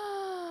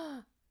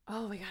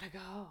 Oh, we gotta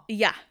go.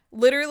 Yeah.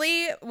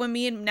 Literally, when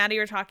me and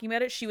Nadia were talking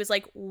about it, she was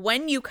like,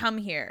 when you come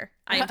here,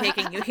 I'm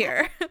taking you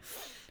here.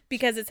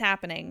 Because it's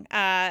happening.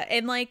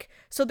 And like,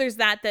 so there's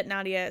that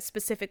Nadia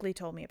specifically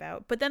told me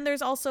about. But then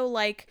there's also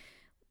like,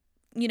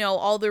 you know,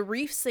 all the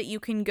reefs that you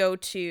can go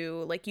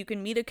to. Like, you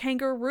can meet a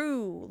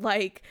kangaroo.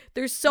 Like,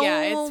 there's so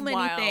many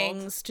wild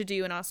things to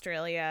do in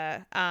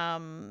Australia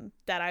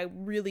that I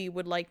really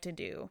would like to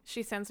do.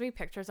 She sends me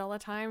pictures all the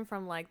time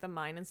from, like, the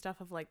mine and stuff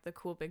of, like, the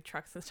cool big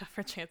trucks and stuff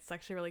for Chance. It's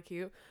actually really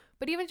cute.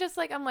 But even just,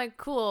 like, I'm like,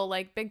 cool,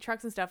 like, big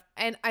trucks and stuff.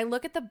 And I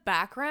look at the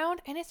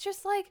background, and it's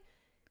just, like,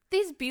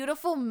 these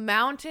beautiful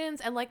mountains.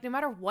 And, like, no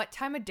matter what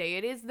time of day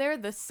it is there,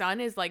 the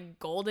sun is, like,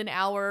 golden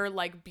hour,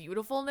 like,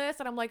 beautifulness.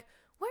 And I'm like,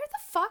 where the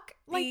fuck?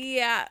 Like,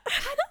 yeah.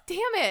 God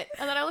damn it.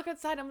 And then I look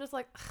outside, I'm just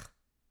like, ugh.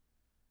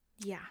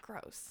 Yeah.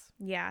 Gross.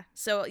 Yeah.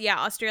 So, yeah,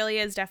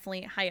 Australia is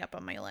definitely high up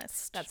on my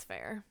list. That's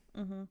fair.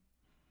 Mm-hmm.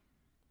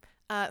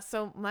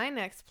 So my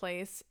next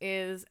place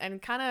is,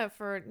 and kind of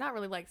for not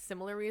really like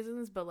similar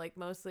reasons, but like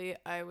mostly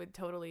I would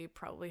totally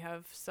probably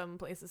have some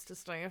places to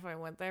stay if I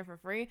went there for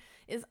free,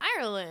 is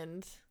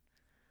Ireland.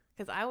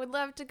 Because I would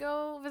love to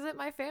go visit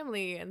my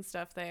family and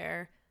stuff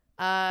there.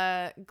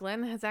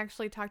 Glenn has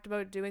actually talked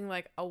about doing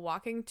like a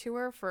walking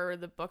tour for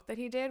the book that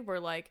he did, where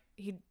like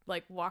he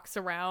like walks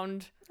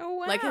around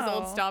like his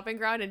old stomping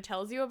ground and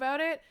tells you about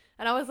it.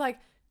 And I was like,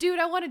 dude,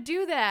 I want to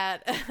do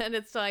that. And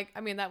it's like,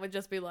 I mean, that would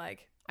just be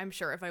like, I'm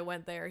sure if I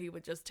went there, he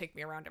would just take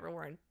me around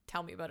everywhere and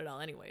tell me about it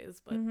all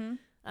anyways. But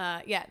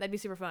yeah, that'd be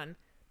super fun.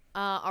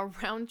 A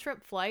round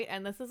trip flight,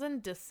 and this is in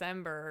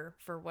December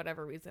for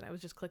whatever reason. I was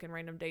just clicking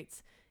random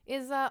dates.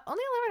 Is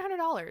only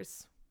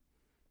 $1,100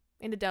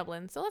 into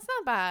Dublin, so that's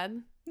not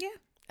bad. Yeah.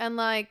 And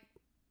like,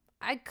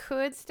 I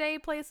could stay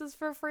places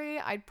for free.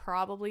 I'd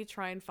probably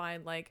try and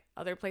find like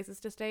other places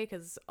to stay,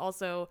 because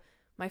also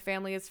my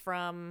family is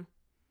from,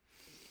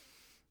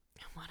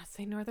 I want to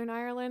say Northern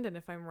Ireland, and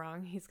if I'm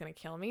wrong, he's gonna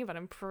kill me, but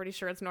I'm pretty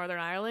sure it's Northern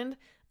Ireland.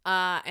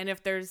 And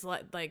if there's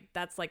like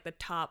that's like the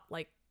top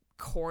like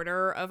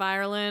quarter of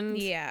Ireland.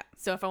 Yeah.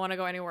 So if I want to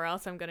go anywhere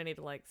else, I'm gonna need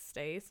to like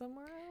stay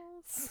somewhere else.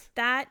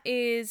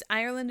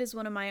 Ireland is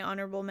one of my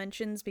honorable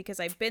mentions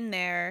because I've been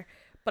there,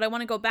 but I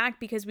want to go back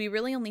because we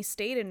really only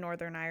stayed in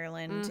Northern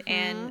Ireland,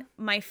 and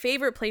my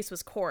favorite place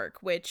was Cork,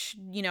 which,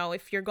 you know,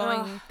 if you're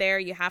going there,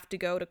 you have to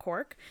go to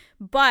Cork.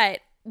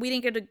 But we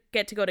didn't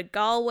get to go to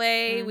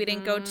Galway. We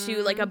didn't go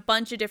to like a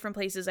bunch of different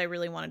places I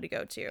really wanted to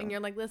go to. And you're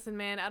like, listen,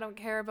 man, I don't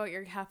care about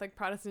your Catholic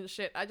Protestant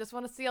shit. I just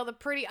want to see all the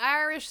pretty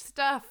Irish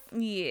stuff.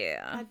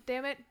 Yeah. God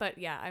damn it. But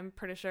yeah, I'm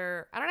pretty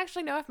sure. I don't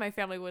actually know if my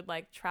family would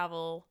like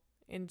travel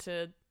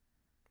into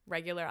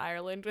regular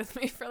Ireland with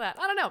me for that.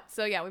 I don't know.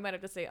 So yeah, we might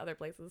have to stay other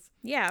places.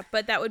 Yeah,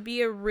 but that would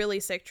be a really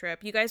sick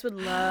trip. You guys would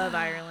love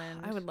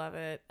Ireland. I would love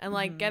it. And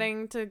like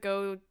getting to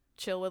go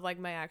chill with like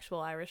my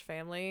actual Irish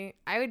family,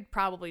 I would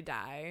probably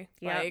die.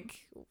 Yep.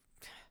 Like,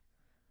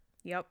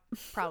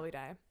 probably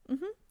die.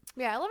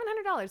 Yeah,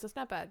 $1,100. That's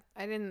not bad.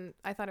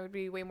 I thought it would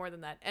be way more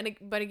than that.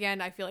 But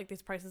again, I feel like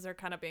these prices are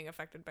kind of being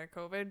affected by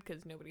COVID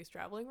because nobody's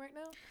traveling right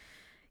now.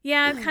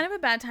 Yeah, it's kind of a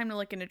bad time to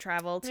look into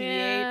travel, TBH.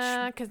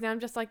 Yeah, because now I'm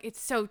just like, it's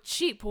so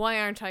cheap. Why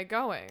aren't I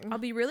going? I'll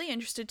be really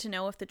interested to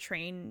know if the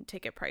train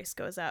ticket price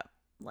goes up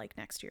like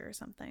next year or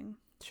something.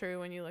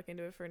 True, when you look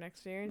into it for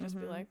next year, just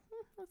be like,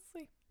 let's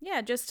see.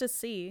 Yeah, just to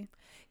see.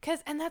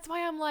 And that's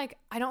why I'm like,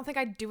 I don't think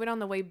I'd do it on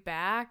the way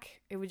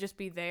back. It would just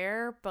be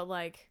there, but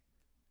like,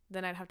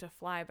 then I'd have to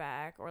fly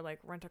back or like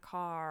rent a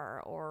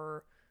car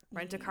or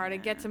rent a car to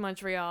get to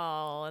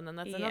Montreal, and then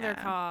that's another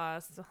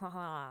cost.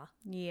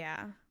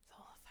 Yeah.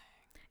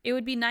 It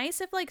would be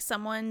nice if like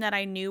someone that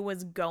I knew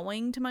was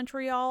going to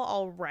Montreal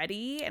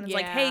already and it's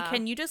like, hey,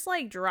 can you just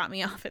like drop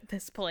me off at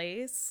this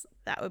place?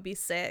 That would be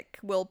sick.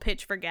 We'll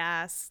pitch for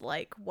gas,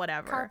 like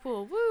whatever.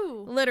 Carpool,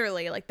 woo.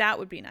 Literally, like that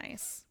would be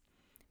nice.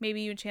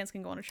 Maybe you and Chance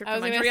can go on a trip to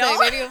Montreal. I was gonna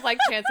say, maybe if like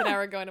Chance and I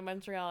were going to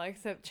Montreal,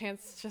 except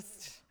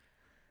Chance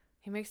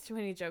he makes too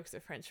many jokes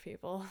of French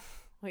people.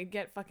 We'd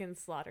get fucking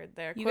slaughtered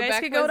there. You guys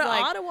could go to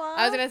Ottawa.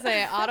 I was gonna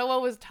say Ottawa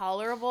was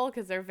tolerable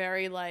because they're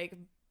very like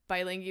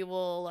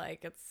bilingual,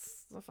 like it's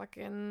the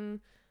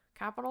fucking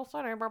capital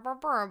city,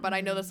 but I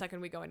know the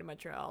second we go into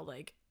Montreal,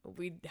 like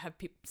we'd have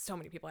so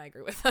many people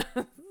angry with us.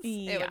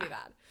 It would be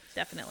bad.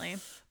 Definitely.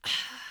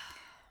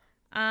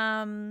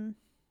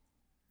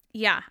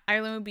 Yeah,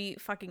 Ireland would be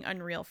fucking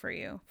unreal for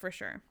you, for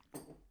sure.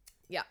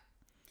 Yeah.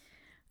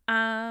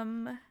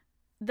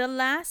 The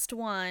last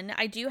one,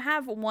 I do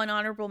have one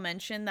honorable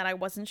mention that I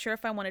wasn't sure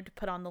if I wanted to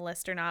put on the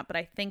list or not, but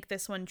I think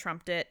this one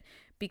trumped it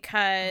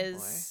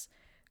because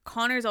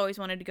Connor's always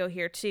wanted to go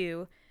here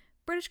too.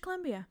 British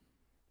Columbia.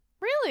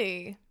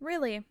 Really?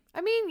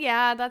 I mean,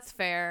 yeah, that's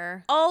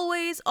fair.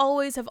 Always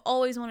have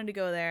always wanted to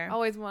go there.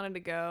 Always wanted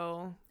to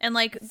go. And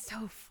like, it's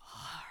so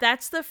far.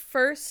 That's the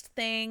first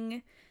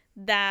thing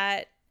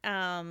that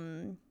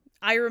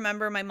I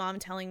remember my mom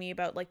telling me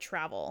about like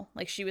travel.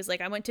 Like she was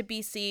like, I went to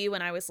BC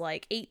when I was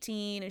like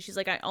 18 and she's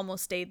like, I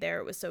almost stayed there.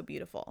 It was so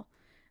beautiful.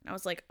 And I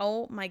was like,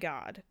 oh my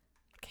God.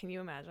 Can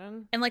you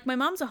imagine? And like my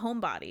mom's a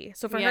homebody.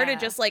 So for her to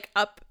just like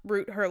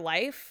uproot her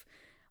life,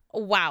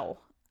 wow.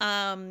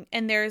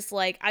 And there's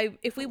like,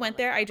 if we went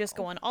there, I just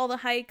go on all the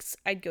hikes.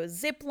 I'd go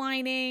zip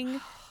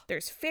lining.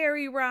 There's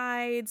ferry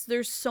rides.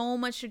 There's so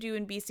much to do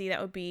in BC.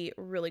 That would be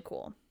really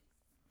cool.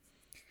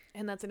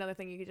 And that's another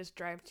thing you could just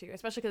drive to,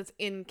 especially because it's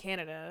in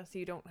Canada, so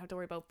you don't have to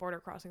worry about border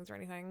crossings or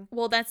anything.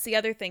 Well, that's the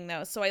other thing,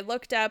 though. So I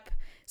looked up.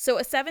 So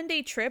a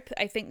 7-day trip,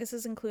 I think this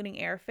is including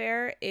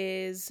airfare,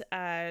 is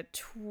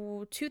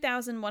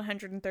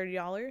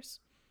 $2,130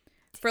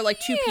 for like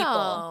two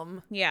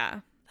people.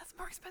 Yeah. That's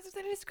more expensive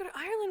than it is to go to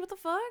Ireland. What the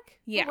fuck?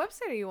 Yeah. What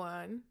website are you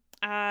on?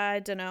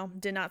 I don't know.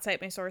 Did not cite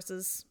my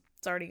sources.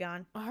 It's already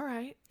gone. All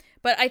right.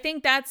 But I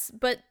think that's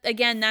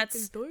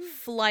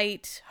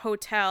flight,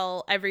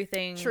 hotel,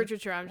 everything. True. I'm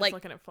just like,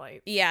 looking at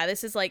flights. Yeah,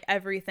 this is like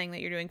everything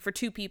that you're doing for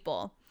two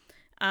people.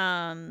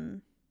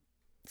 So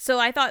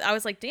I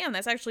was like, damn,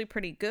 that's actually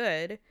pretty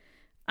good.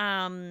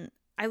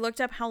 I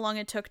looked up how long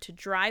it took to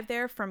drive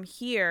there from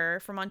here,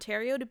 from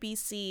Ontario to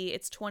BC.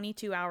 It's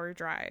 22-hour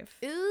drive.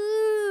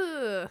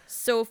 Ooh.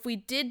 So if we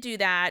did do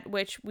that,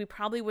 which we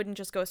probably wouldn't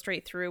just go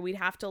straight through, we'd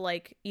have to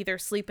like either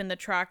sleep in the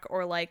truck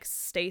or like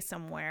stay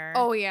somewhere.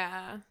 Oh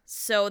yeah.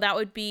 So that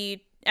would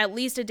be at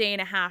least a day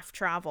and a half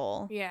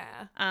travel. Yeah.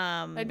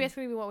 That'd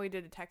basically be what we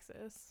did to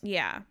Texas.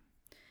 Yeah.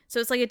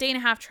 So it's like a day and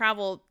a half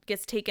travel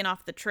gets taken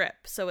off the trip.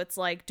 So it's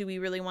like, do we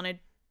really want to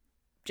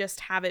just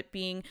have it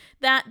being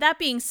that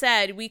being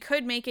said, we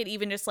could make it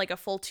even just like a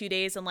full 2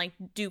 days and like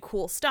do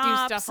cool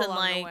stops, do stuff and along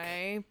like the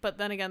way. But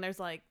then again, there's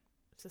like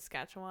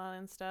Saskatchewan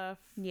and stuff.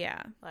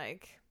 Yeah.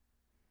 Like,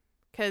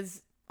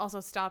 because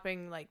also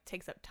stopping like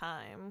takes up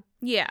time.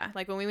 Yeah.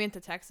 Like when we went to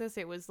Texas,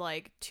 it was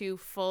like 2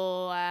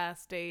 full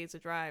ass days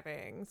of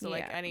driving. So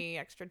like any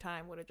extra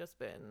time would have just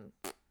been.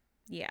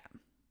 Yeah.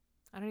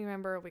 I don't even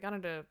remember. We got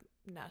into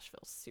Nashville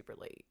super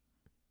late.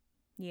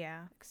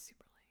 Yeah. Like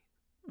super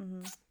late.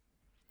 Mm-hmm.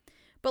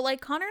 But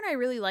like Connor and I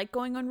really like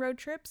going on road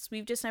trips.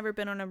 We've just never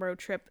been on a road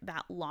trip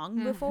that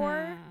long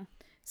before.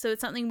 So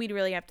it's something we'd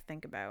really have to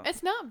think about.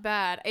 It's not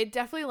bad. It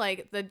definitely,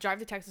 like, the drive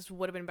to Texas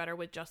would have been better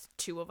with just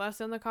 2 of us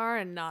in the car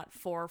and not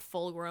 4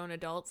 full-grown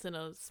adults in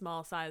a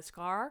small-sized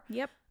car.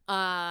 Yep.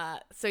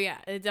 So yeah,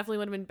 it definitely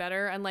would have been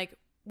better. And like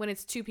when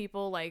it's 2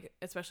 people, like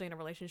especially in a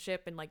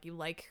relationship and like you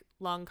like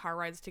long car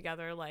rides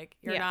together, like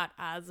you're not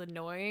as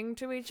annoying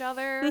to each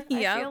other.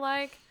 I feel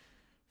like.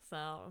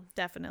 So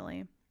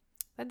definitely.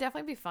 That'd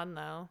definitely be fun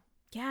though.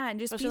 Yeah, and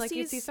just especially like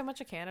you see so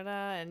much of Canada,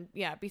 and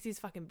yeah, BC's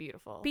fucking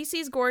beautiful.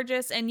 BC's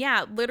gorgeous, and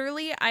yeah,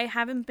 literally, I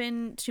haven't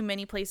been to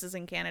many places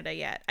in Canada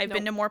yet. I've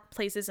been to more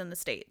places in the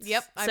States.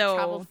 Yep, I've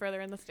traveled further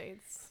in the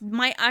States.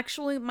 My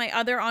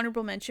other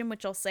honorable mention,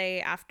 which I'll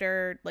say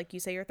after, like you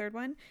say your third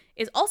one,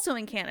 is also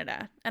in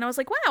Canada, and I was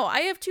like, wow, I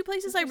have 2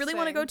 places I really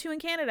want to go to in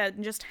Canada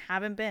and just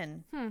haven't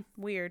been.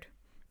 Weird.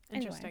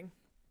 Interesting.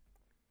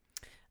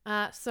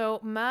 Anyway. So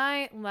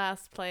my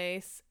last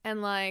place,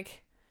 and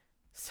like,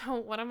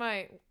 so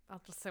I'll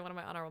just say one of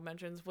my honorable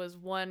mentions was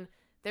one.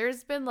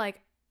 There's been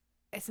like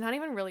it's not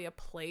even really a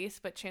place,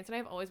 but Chance and I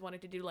have always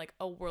wanted to do like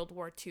a World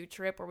War II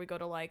trip where we go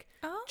to like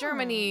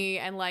Germany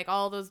and like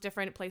all those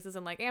different places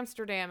in like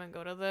Amsterdam and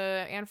go to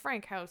the Anne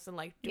Frank house and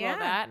like do all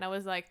that. And I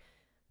was like,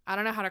 I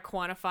don't know how to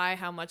quantify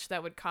how much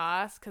that would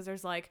cost, because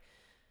there's like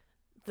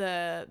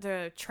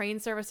the train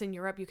service in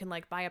Europe. You can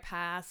like buy a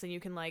pass and you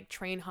can like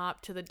train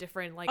hop to the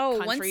different like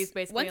countries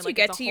basically. Once you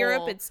get to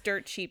Europe, it's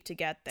dirt cheap to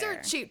get there.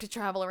 Dirt cheap to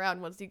travel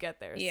around once you get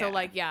there. Yeah. So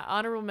like, yeah,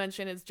 honorable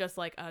mention is just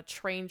like a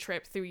train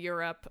trip through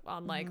Europe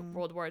on like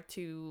World War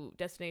II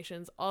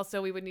destinations.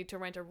 Also, we would need to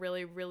rent a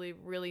really, really,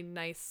 really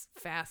nice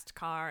fast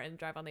car and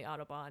drive on the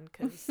Autobahn,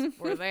 because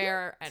we're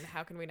there, and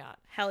how can we not?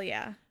 Hell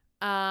yeah.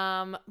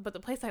 But the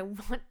place I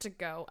want to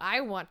go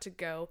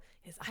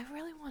is I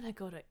really want to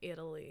go to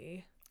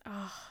Italy.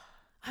 Oh,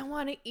 I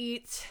want to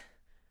eat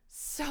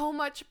so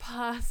much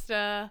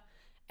pasta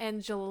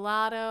and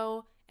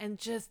gelato and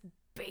just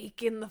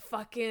bake in the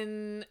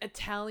fucking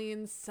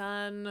Italian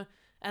sun.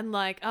 And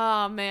like,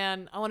 oh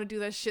man, I want to do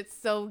that shit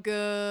so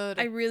good.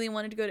 I really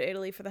wanted to go to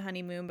Italy for the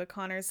honeymoon, but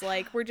Connor's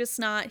like, we're just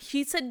not.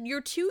 He said,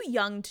 you're too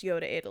young to go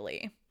to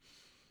Italy.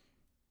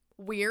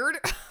 Weird.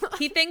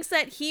 He thinks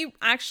that he's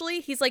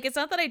like, it's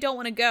not that I don't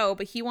want to go,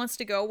 but he wants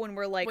to go when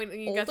we're like when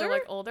you older. guys are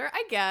like older,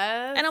 I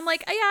guess. And I'm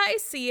like, yeah, I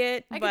see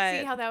it. I can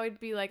see how that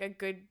would be like a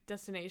good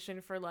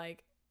destination for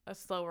like a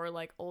slower,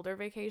 like older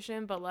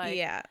vacation, but like,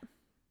 yeah,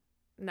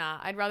 nah,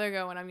 I'd rather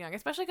go when I'm young,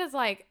 especially because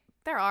like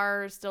there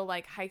are still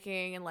like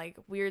hiking and like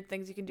weird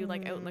things you can do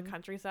like out in the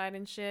countryside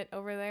and shit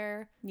over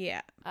there.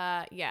 Yeah.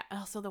 Yeah.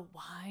 Also the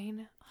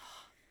wine.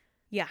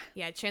 Yeah.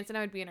 Yeah, Chance and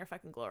I would be in our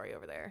fucking glory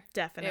over there.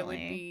 Definitely. It would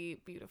be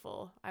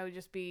beautiful. I would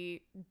just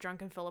be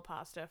drunk and full of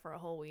pasta for a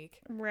whole week.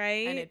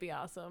 Right. And it'd be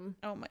awesome.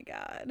 Oh my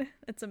God.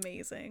 It's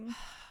amazing.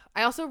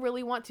 I also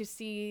really want to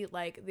see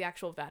like the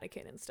actual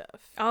Vatican and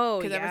stuff. Oh,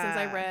 yeah. Because ever since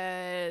I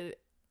read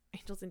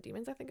Angels and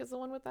Demons, I think is the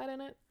one with that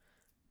in it.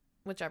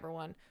 Whichever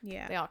one.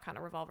 Yeah. They all kind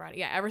of revolve around it.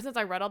 Yeah, ever since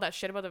I read all that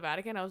shit about the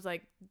Vatican, I was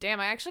like, damn,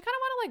 I actually kind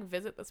of want to like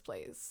visit this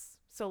place.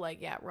 So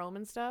like, yeah, Rome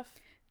and stuff.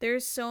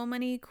 There's so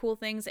many cool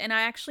things, and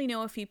I actually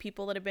know a few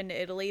people that have been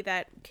to Italy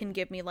that can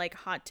give me like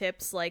hot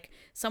tips. Like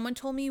someone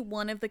told me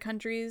one of the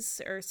countries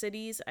or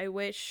cities, I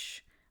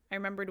wish I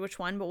remembered which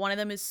one, but one of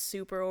them is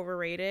super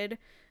overrated.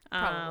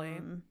 Probably.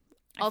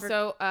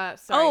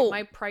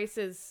 My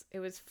prices, it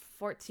was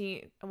let's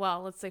say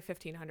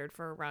 $1,500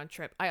 for a round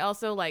trip. I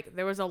also like,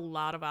 there was a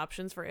lot of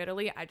options for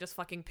Italy. I just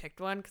fucking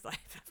picked one because I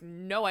have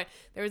no idea.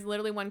 There was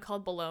literally one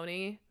called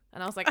Bologna.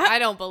 And I was like, I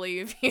don't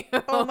believe you.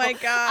 Oh my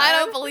God. I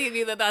don't believe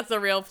you that that's a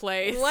real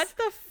place. What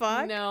the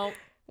fuck? No.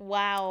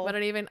 Wow. But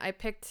I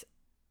picked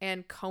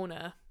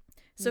Ancona.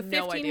 So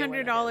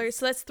 $1,500.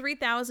 So that's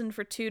 $3,000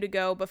 for two to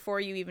go before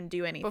you even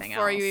do anything else.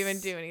 Before you even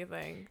do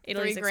anything.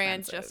 Italy's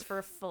 $3,000 just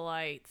for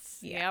flights.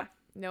 Yeah. Yep.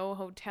 No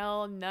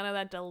hotel, none of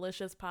that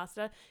delicious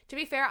pasta. To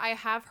be fair, I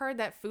have heard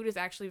that food is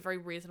actually very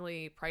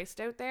reasonably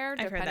priced out there,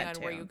 depending on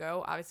where you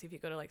go. Obviously, if you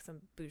go to like some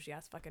bougie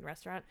ass fucking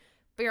restaurant.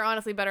 But you're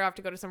honestly better off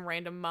to go to some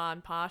random ma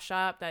and pa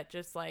shop that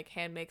just like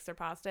hand makes their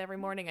pasta every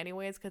morning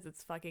anyways, because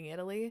it's fucking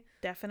Italy.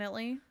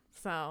 Definitely.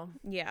 So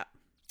yeah.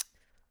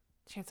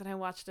 Chance and I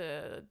watched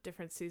a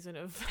different season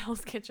of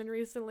Hell's Kitchen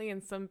recently,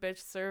 and some bitch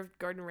served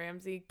Gordon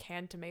Ramsay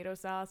canned tomato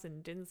sauce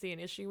and didn't see an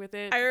issue with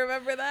it. I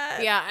remember that.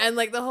 Yeah, and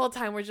like the whole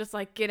time we're just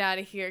like, get out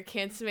of here,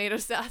 canned tomato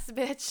sauce,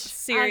 bitch.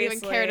 Seriously. I don't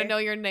even care to know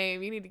your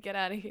name. You need to get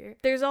out of here.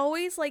 There's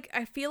always like,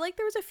 I feel like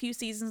there was a few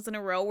seasons in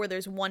a row where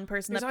there's one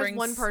person that brings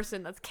one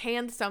person that's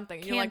canned something.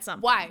 And you're like,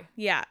 something. Why?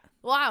 Yeah.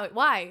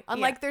 Why?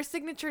 Unlike their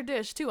signature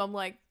dish too. I'm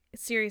like,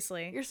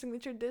 seriously, your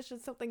signature dish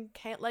is something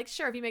canned. Like,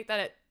 sure, if you make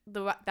that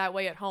that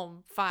way at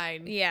home,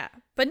 fine. Yeah,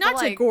 but not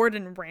to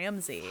Gordon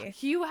Ramsay.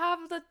 You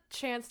have the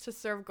chance to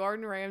serve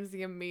Gordon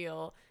Ramsay a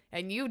meal,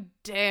 and you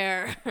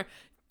dare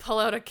pull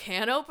out a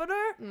can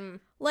opener?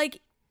 Like,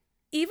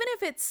 even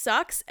if it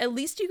sucks, at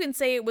least you can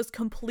say it was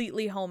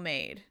completely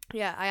homemade.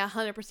 Yeah, I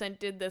 100%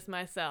 did this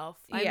myself.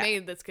 I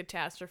made this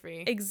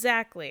catastrophe.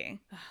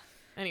 Exactly.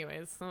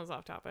 Anyways, that was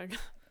off topic.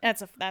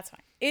 That's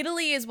fine.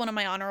 Italy is one of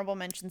my honorable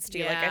mentions too.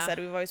 Yeah. Like I said,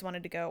 we've always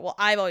wanted to go. Well,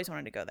 I've always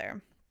wanted to go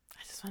there.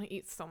 I just want to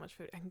eat so much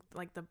food. And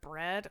like the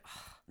bread.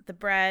 The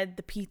bread,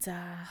 the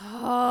pizza.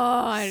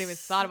 Oh, I hadn't even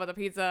thought about the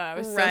pizza. I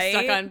was so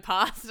stuck on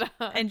pasta.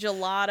 And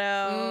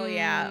gelato.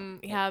 Yeah.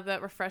 Yeah,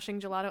 that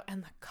refreshing gelato.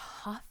 And the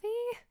coffee.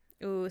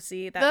 Ooh,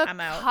 see, that I'm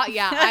out.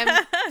 Yeah,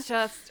 I'm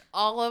just,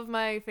 all of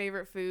my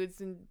favorite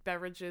foods and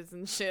beverages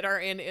and shit are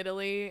in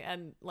Italy,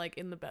 and like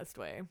in the best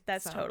way.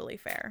 That's totally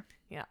fair.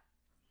 Yeah.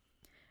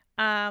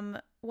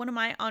 One of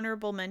my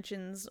honorable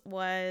mentions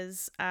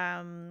was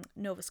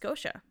Nova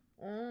Scotia.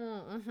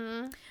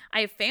 Mm-hmm.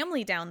 I have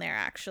family down there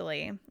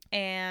actually,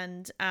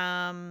 and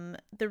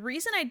the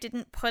reason I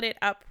didn't put it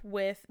up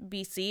with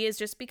BC is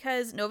just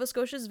because Nova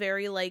Scotia is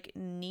very like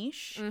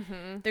niche.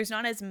 Mm-hmm. There's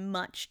not as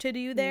much to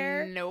do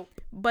there.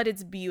 Nope. But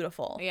it's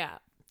beautiful. Yeah,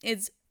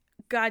 it's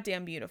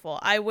goddamn beautiful.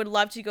 I would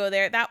love to go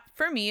there. That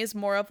for me is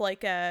more of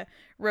like a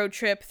road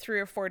trip, 3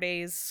 or 4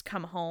 days,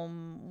 come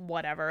home,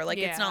 whatever. Like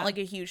it's not like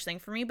a huge thing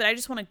for me, but I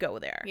just want to go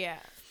there. Yeah.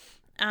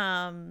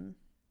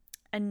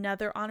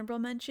 Another honorable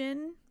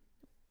mention,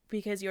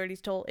 because you already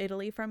stole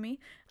Italy from me.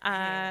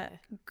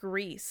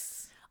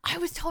 Greece. I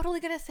was totally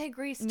gonna say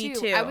Greece too. Me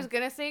too. I was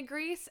gonna say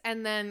Greece,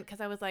 and then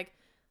because I was like,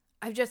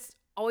 I've just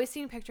always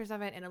seen pictures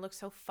of it, and it looks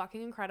so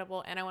fucking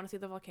incredible, and I want to see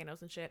the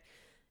volcanoes and shit.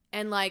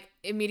 And like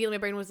immediately, my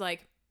brain was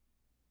like,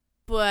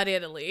 but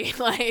Italy,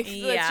 like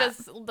it's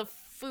just the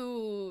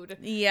food.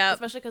 Yeah,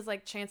 especially because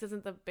like Chance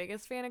isn't the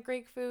biggest fan of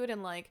Greek food,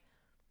 and like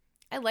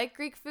I like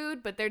Greek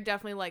food, but they're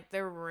definitely like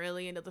they're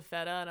really into the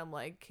feta, and I'm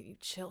like, can you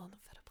chill on the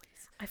feta,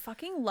 please? I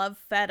fucking love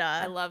feta.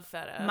 I love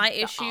feta. My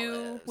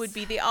issue would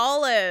be the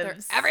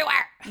olives. They're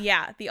everywhere.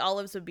 Yeah, the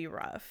olives would be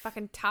rough.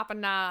 Fucking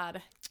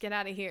tapenade. Get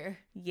out of here.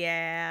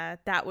 Yeah,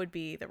 that would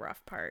be the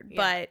rough part. Yeah.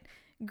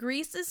 But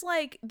Greece is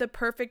like the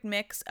perfect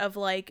mix of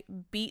like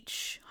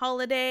beach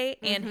holiday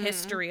and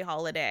history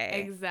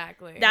holiday.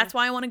 Exactly. That's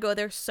why I want to go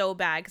there so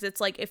bad, because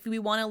it's like if we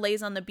want to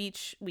laze on the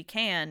beach, we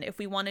can. If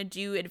we want to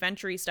do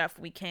adventure-y stuff,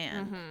 we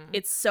can.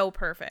 It's so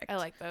perfect. I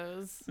like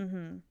those.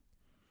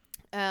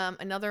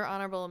 Another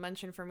honorable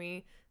mention for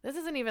me. This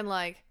isn't even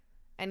like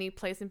any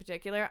place in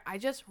particular. I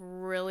just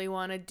really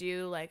want to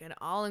do like an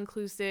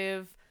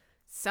all-inclusive,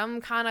 some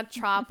kind of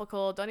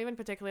tropical. Don't even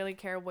particularly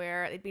care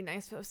where. It'd be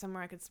nice if it was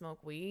somewhere I could smoke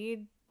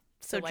weed.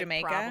 So like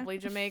Jamaica? Probably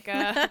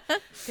Jamaica.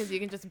 Because you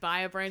can just buy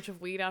a branch of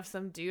weed off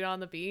some dude on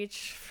the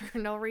beach for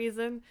no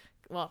reason.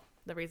 Well,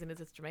 the reason is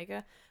it's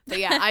Jamaica. But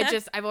yeah,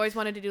 I've always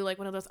wanted to do like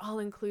one of those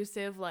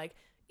all-inclusive, like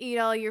eat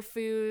all your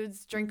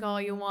foods, drink all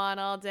you want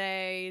all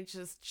day,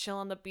 just chill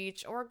on the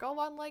beach, or go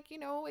on like, you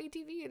know,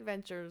 ATV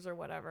adventures or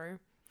whatever.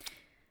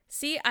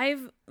 See,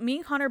 me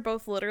and Connor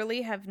both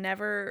literally have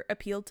never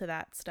appealed to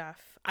that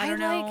stuff. I don't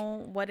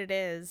know what it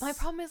is. My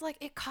problem is like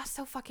it costs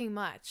so fucking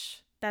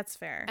much. That's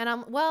fair.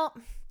 And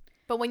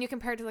but when you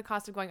compare it to the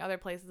cost of going other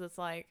places, it's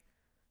like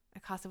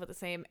it costs about the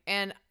same.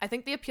 And I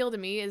think the appeal to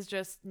me is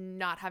just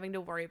not having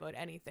to worry about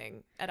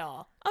anything at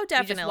all. Oh,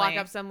 definitely. You just walk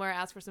up somewhere,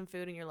 ask for some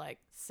food, and you're like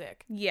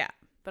sick. Yeah.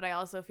 But I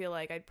also feel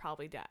like I'd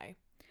probably die.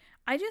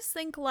 I just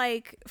think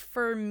like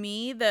for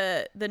me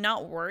the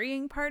not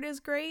worrying part is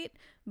great,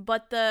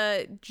 but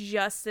the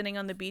just sitting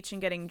on the beach and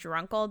getting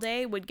drunk all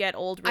day would get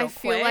old real quick. I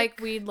feel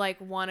like we'd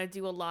like want to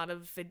do a lot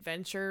of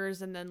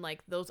adventures, and then like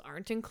those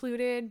aren't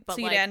included, but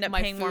so you'd like end up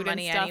paying more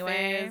money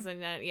anyway.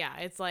 And then, yeah,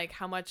 it's like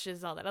how much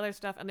is all that other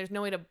stuff, and there's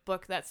no way to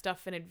book that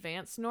stuff in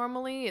advance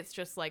normally. It's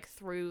just like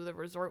through the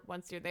resort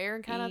once you're there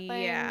kind of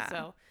thing. Yeah.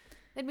 So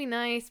it'd be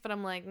nice, but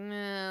I'm like,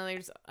 nah,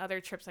 there's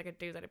other trips I could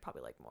do that I'd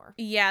probably like more.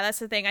 Yeah, that's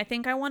the thing. I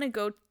think I want to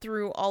go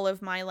through all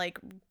of my like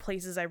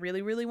places I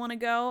really, really want to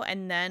go.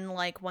 And then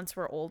like once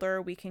we're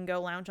older, we can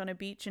go lounge on a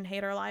beach and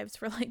hate our lives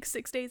for like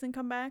 6 days and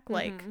come back.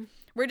 Like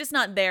we're just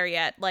not there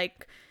yet.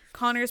 Like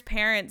Connor's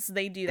parents,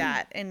 they do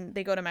that and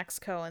they go to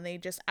Mexico and they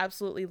just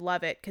absolutely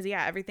love it. Cause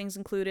yeah, everything's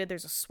included.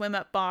 There's a swim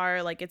up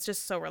bar. Like it's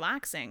just so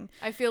relaxing.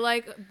 I feel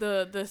like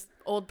the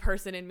old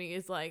person in me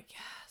is like,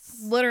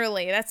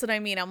 literally, that's what I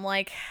mean. I'm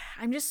like,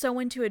 I'm just so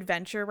into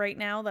adventure right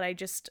now that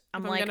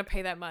I'm like, gonna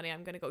pay that money,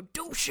 I'm gonna go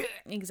do shit.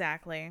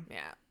 Exactly.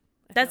 Yeah.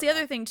 That's the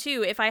other thing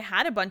too. If I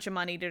had a bunch of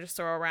money to just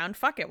throw around,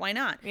 fuck it, why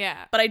not?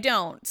 Yeah. But I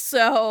don't.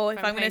 So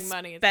if I'm gonna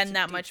money, spend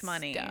that much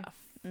money, stuff.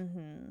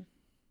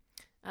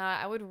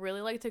 I would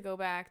really like to go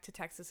back to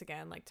Texas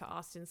again, like to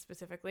Austin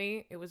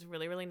specifically. It was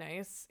really, really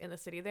nice in the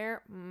city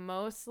there.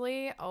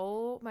 Mostly,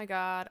 oh my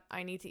God,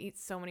 I need to eat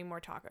so many more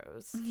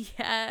tacos.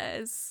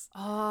 Yes.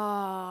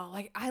 Oh,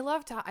 like I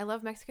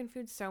love Mexican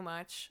food so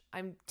much.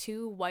 I'm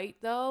too white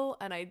though,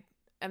 and I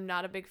am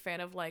not a big fan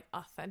of like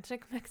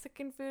authentic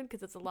Mexican food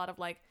because it's a lot of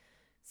like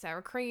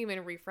sour cream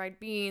and refried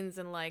beans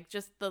and like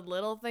just the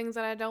little things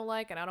that I don't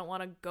like, and I don't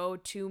want to go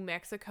to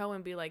Mexico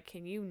and be like,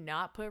 can you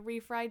not put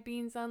refried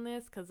beans on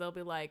this? Because they'll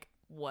be like,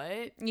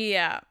 what?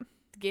 Yeah,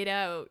 get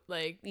out.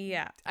 Like,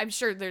 yeah, I'm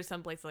sure there's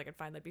some places I could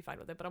find that'd be fine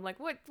with it, but I'm like,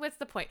 what's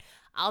the point?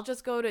 I'll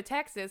just go to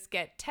Texas,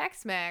 get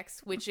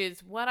Tex-Mex, which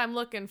is what I'm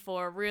looking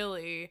for,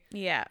 really.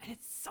 Yeah, and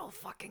it's so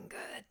fucking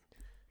good.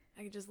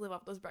 I could just live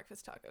off those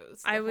breakfast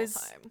tacos I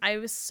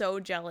was so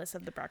jealous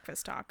of the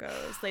breakfast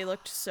tacos. They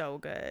looked so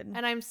good.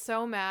 And I'm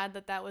so mad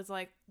that was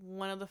like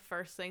one of the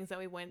first things that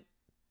we went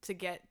to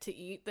get to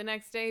eat the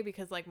next day,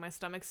 because like my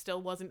stomach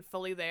still wasn't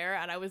fully there,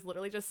 and I was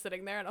literally just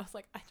sitting there and I was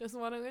like, I just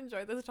want to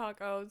enjoy this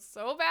taco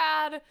so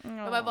bad. And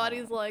my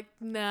body's like,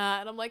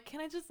 nah. And I'm like, can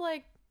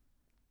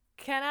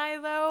I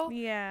though?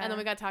 Yeah. And then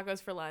we got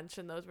tacos for lunch,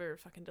 and those were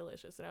fucking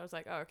delicious. And I was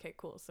like, oh, okay,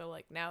 cool. So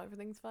like now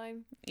everything's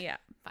fine. Yeah.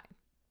 Fine.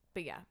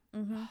 But yeah,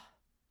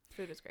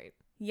 food is great.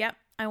 Yep.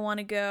 I want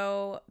to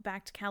go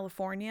back to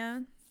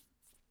California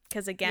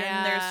because,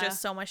 again, there's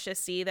just so much to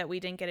see that we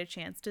didn't get a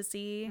chance to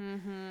see.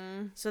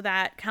 So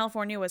that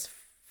California was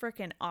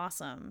freaking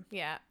awesome.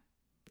 Yeah.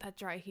 That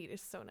dry heat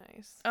is so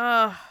nice.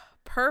 Oh,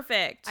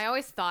 perfect. I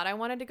always thought I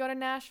wanted to go to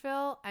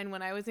Nashville. And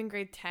when I was in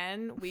grade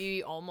 10,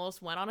 we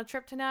almost went on a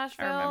trip to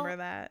Nashville. I remember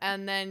that.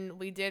 And then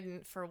we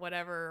didn't for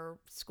whatever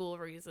school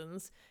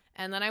reasons.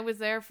 And then I was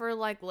there for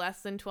like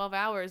less than 12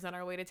 hours on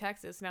our way to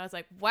Texas. And I was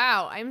like,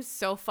 wow, I'm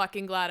so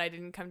fucking glad I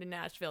didn't come to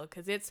Nashville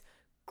because it's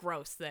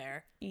gross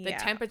there. The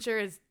temperature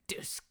is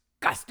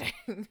disgusting.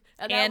 And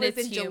that And was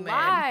it's in humid.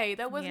 July.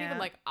 That wasn't Yeah. even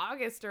like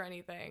August or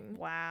anything.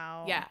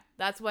 Wow. Yeah,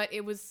 that's what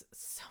it was.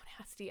 So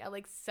nasty at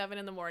like 7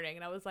 a.m.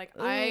 and I was like,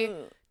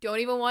 I don't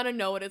even want to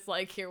know what it's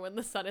like here when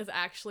the sun is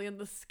actually in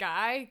the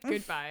sky.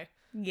 Goodbye.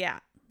 Yeah.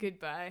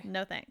 Goodbye.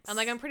 No thanks. And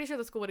like, I'm pretty sure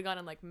the school would have gone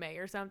in like May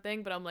or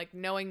something, but I'm like,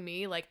 knowing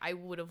me, like I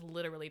would have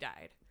literally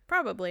died.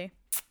 Probably.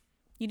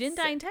 You didn't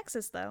die in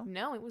Texas though.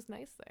 No, it was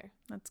nice there.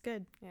 That's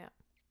good. Yeah.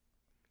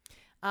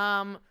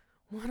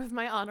 One of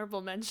my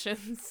honorable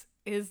mentions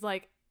is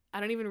like, I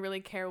don't even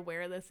really care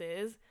where this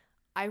is.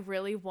 I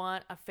really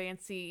want a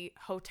fancy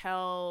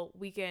hotel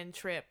weekend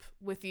trip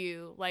with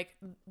you, like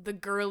the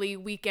girly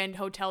weekend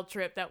hotel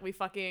trip that we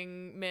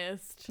fucking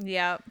missed.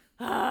 Yep.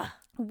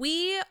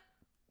 We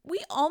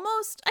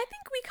almost, I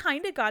think we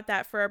kind of got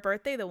that for our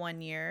birthday the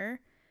one year.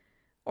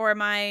 Or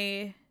am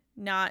I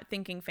not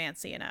thinking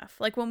fancy enough?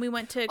 Like when we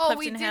went to Clifton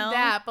we did Hill.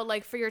 that, but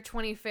like for your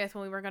 25th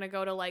when we were gonna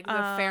go to like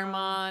the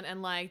Fairmont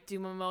and like do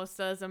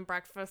mimosas and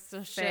breakfast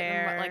and shit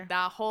and like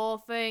that whole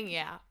thing.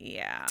 Yeah.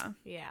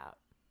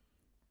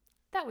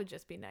 That would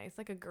just be nice,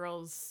 like a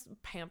girls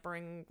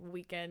pampering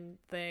weekend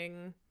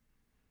thing.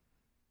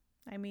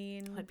 I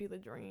mean, that'd be the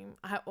dream.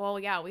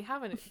 Yeah, we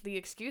have the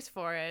excuse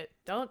for it.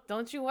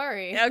 Don't you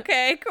worry.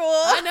 Okay, cool.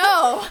 I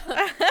know.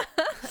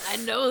 I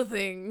know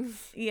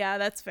things. Yeah,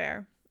 that's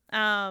fair.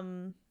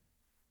 Yeah.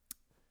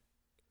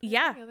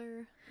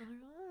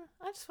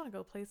 I just want to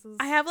go places.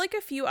 I have like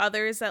a few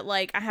others that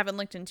like I haven't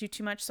looked into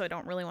too much, so I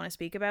don't really want to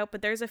speak about.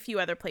 But there's a few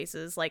other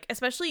places, like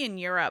especially in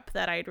Europe,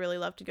 that I'd really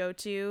love to go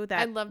to.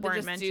 That I'd love to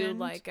just mentioned. do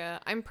like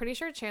I'm pretty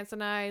sure Chance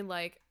and I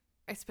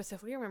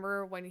specifically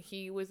remember when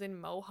he was in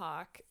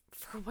Mohawk.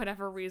 For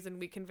whatever reason,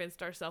 we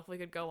convinced ourselves we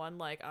could go on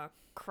like a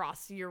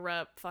cross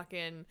Europe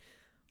fucking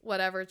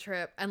whatever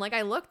trip, and like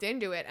I looked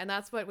into it, and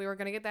that's what we were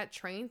gonna get, that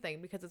train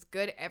thing, because it's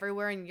good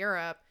everywhere in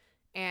Europe.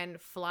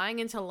 And flying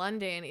into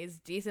London is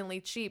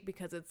decently cheap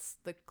because it's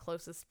the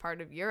closest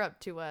part of Europe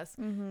to us.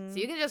 Mm-hmm. So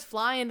you can just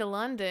fly into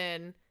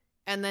London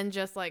and then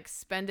just like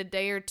spend a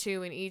day or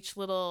two in each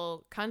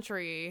little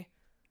country.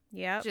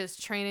 Yeah.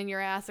 Just training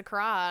your ass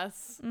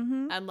across.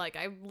 Mm-hmm. And like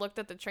I looked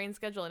at the train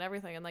schedule and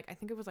everything, and like I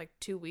think it was like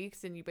 2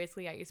 weeks, and you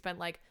basically you spent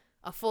like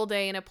a full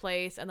day in a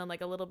place and then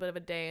like a little bit of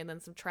a day and then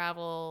some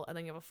travel, and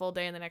then you have a full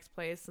day in the next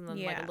place and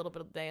then like a little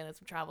bit of a day and then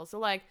some travel. So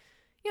like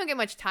you don't get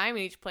much time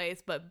in each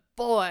place, but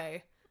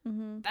boy,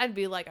 that'd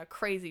be like a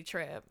crazy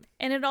trip.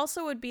 And it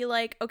also would be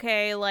like,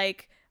 okay,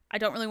 like I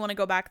don't really want to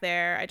go back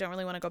there. I don't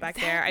really want to go back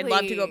there. I'd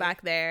love to go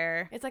back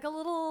there. It's like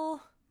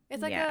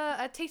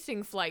a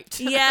tasting flight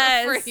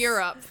for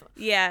Europe.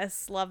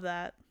 Yes, love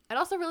that. I'd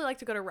also really like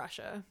to go to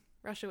Russia.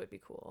 Russia would be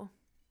cool.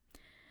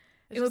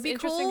 It would be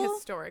interesting cool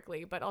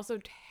historically, but also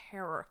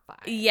terrifying.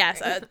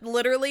 Yes,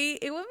 literally,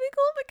 it would be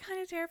cool, but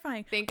kind of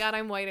terrifying. Thank God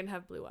I'm white and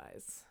have blue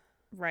eyes.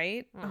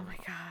 Right? Oh my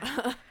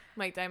God.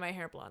 Might dye my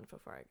hair blonde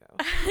before I go.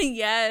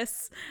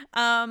 Yes.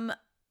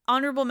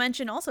 Honorable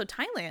mention also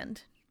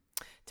Thailand.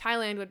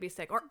 Thailand would be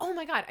sick. Or oh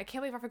my God, I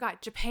can't believe I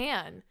forgot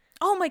Japan.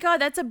 Oh my God,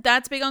 that's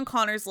big on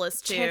Connor's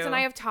list too. Chance and I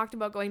have talked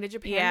about going to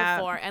Japan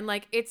before, and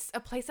like it's a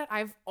place that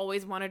I've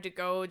always wanted to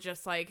go.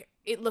 Just like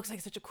it looks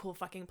like such a cool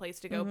fucking place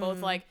to go.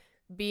 Both like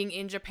being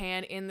in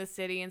Japan in the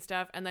city and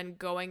stuff, and then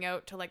going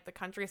out to like the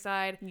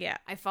countryside. Yeah,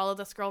 I follow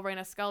this girl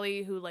Raina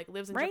Scully who like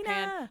lives in Raina.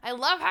 Japan. I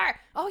love her.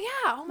 Oh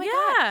yeah. Oh my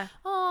God.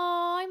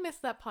 Oh, I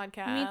missed that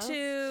podcast. Me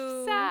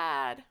too.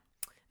 Sad.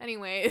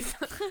 Anyways,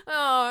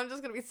 I'm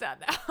just gonna be sad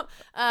now.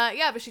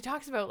 Yeah, but she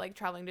talks about like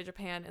traveling to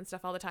Japan and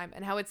stuff all the time,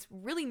 and how it's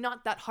really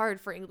not that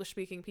hard for English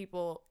speaking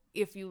people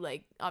if you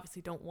like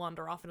obviously don't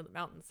wander off into the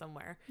mountains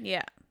somewhere.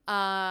 Yeah.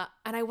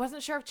 And I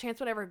wasn't sure if Chance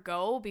would ever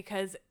go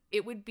because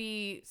it would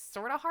be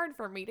sort of hard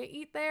for me to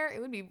eat there. It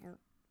would be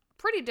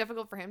pretty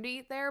difficult for him to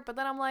eat there. But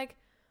then I'm like,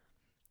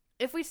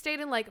 if we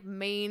stayed in like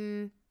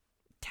main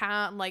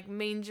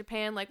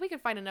Japan, like we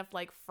could find enough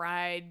like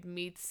fried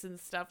meats and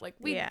stuff, like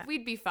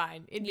we'd be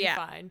fine. It'd be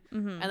fine.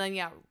 And then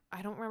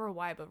I don't remember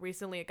why, but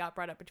recently it got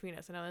brought up between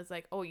us, and I was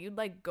like, oh, you'd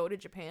like go to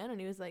Japan? And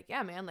he was like,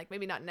 yeah man, like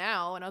maybe not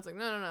now. And I was like,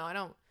 no, I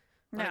don't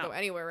want to go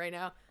anywhere right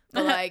now,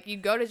 but like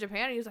you'd go to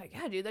Japan. And he was like,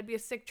 yeah dude, that'd be a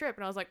sick trip.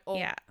 And I was like,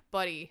 oh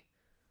buddy,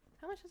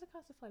 how much does it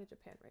cost to fly to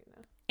Japan right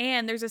now?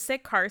 And there's a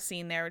sick car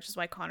scene there, which is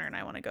why Connor and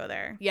I want to go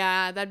there.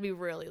 Yeah, that'd be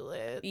really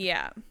lit.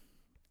 Yeah.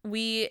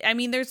 I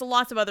mean, there's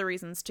lots of other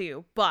reasons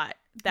too, but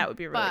that would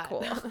be really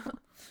cool.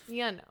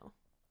 Yeah, no.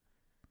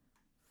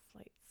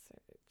 Flight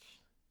search.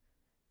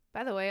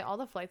 By the way, all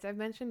the flights I've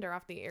mentioned are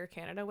off the Air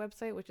Canada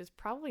website, which is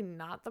probably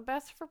not the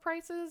best for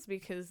prices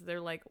because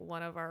they're like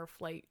one of our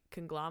flight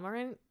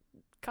conglomerate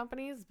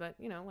companies, but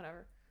you know,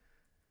 whatever.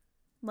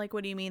 Like,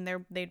 what do you mean?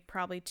 They'd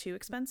probably too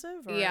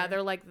expensive? Or? Yeah,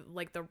 they're like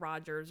the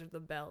Rogers or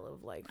the Bell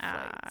of like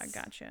flights. Ah,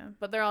 gotcha.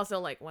 But they're also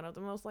like one of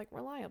the most like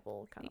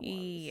reliable kind of ones.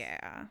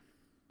 Yeah.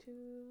 To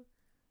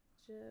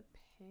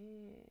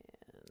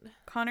Japan.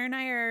 Connor and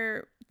I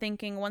are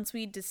thinking once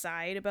we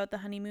decide about the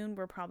honeymoon,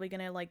 we're probably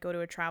going to like go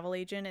to a travel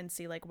agent and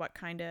see like what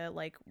kind of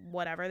like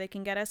whatever they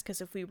can get us.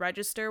 Because if we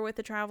register with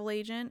a travel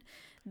agent,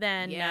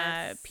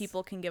 then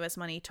people can give us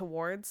money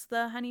towards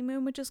the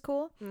honeymoon, which is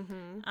cool.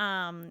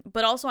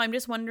 But also I'm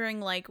just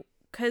wondering like,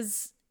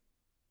 because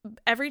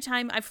every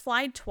time I've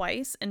flied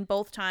twice and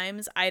both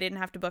times I didn't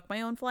have to book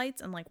my own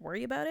flights and like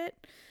worry about it.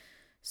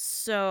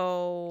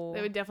 So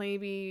it would definitely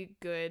be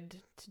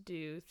good to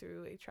do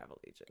through a travel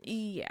agent.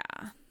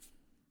 Yeah.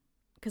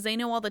 Because they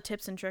know all the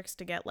tips and tricks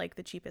to get like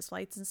the cheapest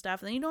flights and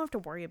stuff. And then you don't have to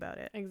worry about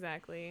it.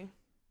 Exactly.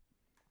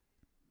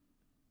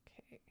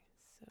 Okay.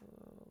 So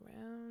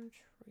round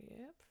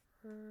trip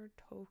for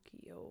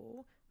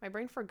Tokyo. My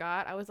brain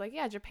forgot. I was like,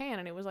 yeah, Japan.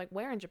 And it was like,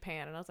 where in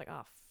Japan? And I was like,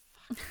 oh,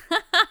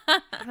 fuck.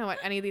 I don't know what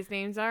any of these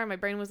names are. My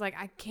brain was like,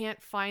 I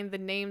can't find the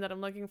name that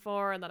I'm looking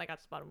for. And then I got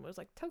to the bottom. It was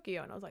like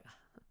Tokyo. And I was like,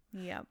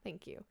 yep.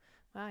 Thank you.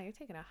 Wow, you're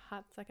taking a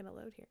hot second to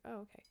load here.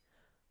 Oh, okay.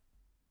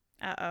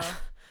 Uh-oh.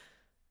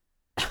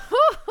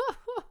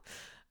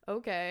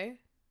 Okay.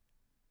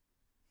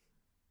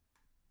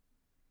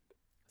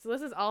 So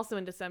this is also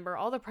in December.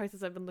 All the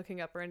prices I've been looking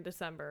up are in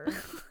December.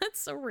 That's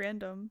so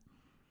random.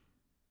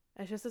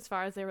 It's just as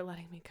far as they were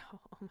letting me go.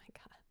 Oh my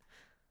god.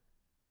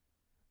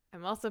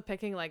 I'm also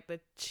picking like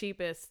the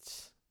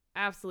cheapest,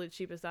 absolute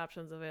cheapest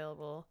options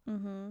available.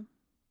 Guys,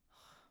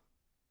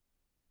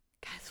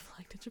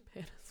 flying to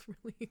Japan is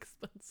really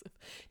expensive.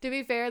 To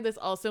be fair, this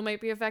also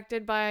might be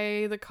affected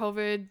by the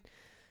COVID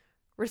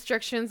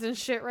restrictions and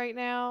shit right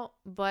now.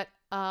 But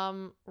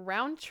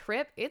round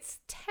trip, it's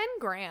 10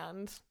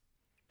 grand.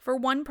 For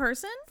one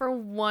person? For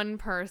one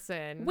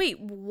person. Wait,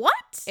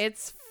 what?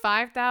 It's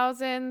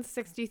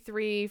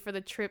 $5,063 for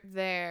the trip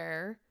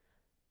there.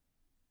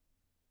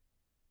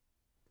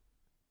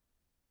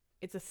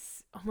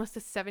 It's almost a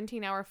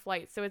 17-hour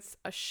flight. So it's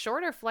a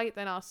shorter flight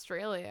than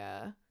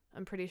Australia,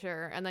 I'm pretty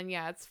sure. And then,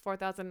 yeah, it's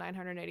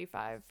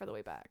 $4,985 for the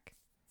way back.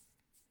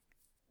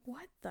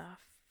 What the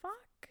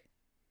fuck?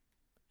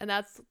 And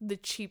that's the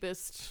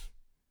cheapest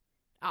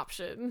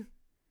option.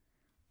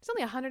 There's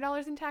only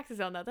 $100 in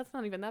taxes on that. That's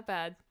not even that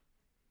bad.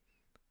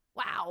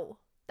 Wow.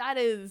 That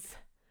is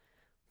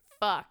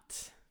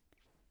fucked.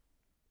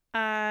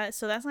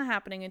 So that's not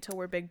happening until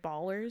we're big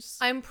ballers.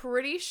 I'm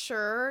pretty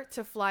sure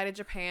to fly to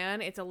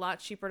Japan, it's a lot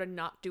cheaper to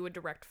not do a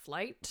direct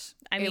flight.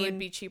 I mean, it would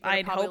be cheaper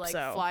to probably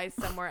fly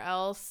somewhere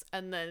else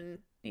and then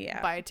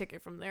buy a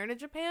ticket from there to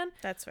Japan.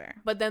 That's fair.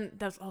 But then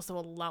there's also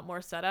a lot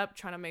more setup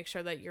trying to make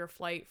sure that your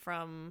flight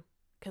from,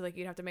 because like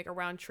you'd have to make a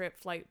round trip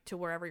flight to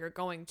wherever you're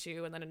going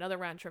to and then another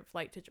round trip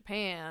flight to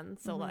Japan.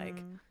 So like,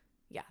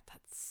 yeah,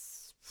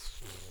 that's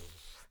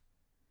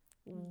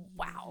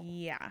wow.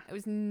 Yeah. I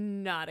was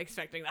not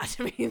expecting that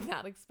to be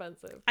that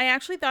expensive. I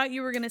actually thought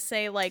you were going to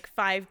say like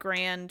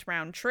 $5,000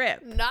 round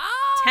trip. No.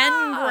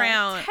 10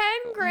 grand.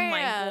 10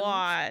 grand. Oh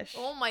my gosh.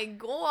 Oh my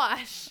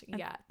gosh.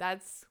 Yeah,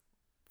 that's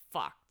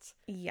fucked.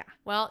 Yeah.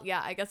 Well,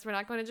 yeah, I guess we're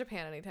not going to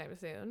Japan anytime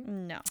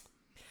soon. No.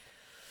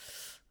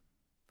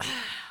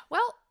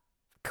 Well,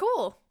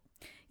 cool.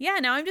 Yeah,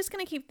 now I'm just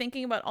going to keep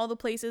thinking about all the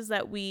places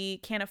that we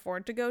can't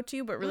afford to go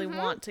to, but really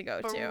want to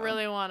go to.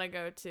 Really want to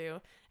go to.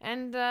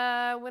 And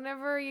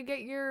whenever you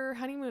get your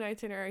honeymoon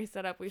itinerary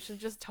set up, we should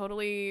just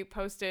totally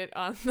post it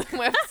on the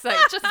website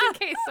just in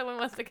case someone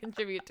wants to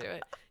contribute to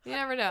it. You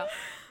never know.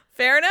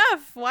 Fair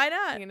enough. Why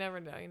not? You never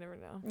know. You never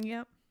know.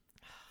 Yep.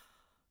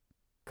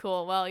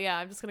 Cool. Well, yeah,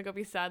 I'm just going to go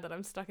be sad that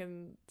I'm stuck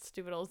in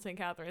stupid old St.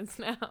 Catharines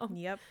now.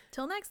 Yep.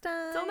 Till next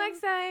time.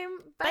 Bye.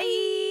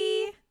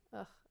 Bye.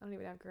 Ugh, I don't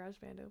even have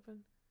GarageBand open.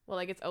 Well,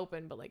 like it's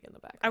open, but like in the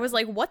background. I was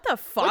like, what the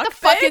fuck? What the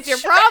fuck is your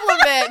problem,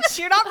 bitch?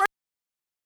 You're not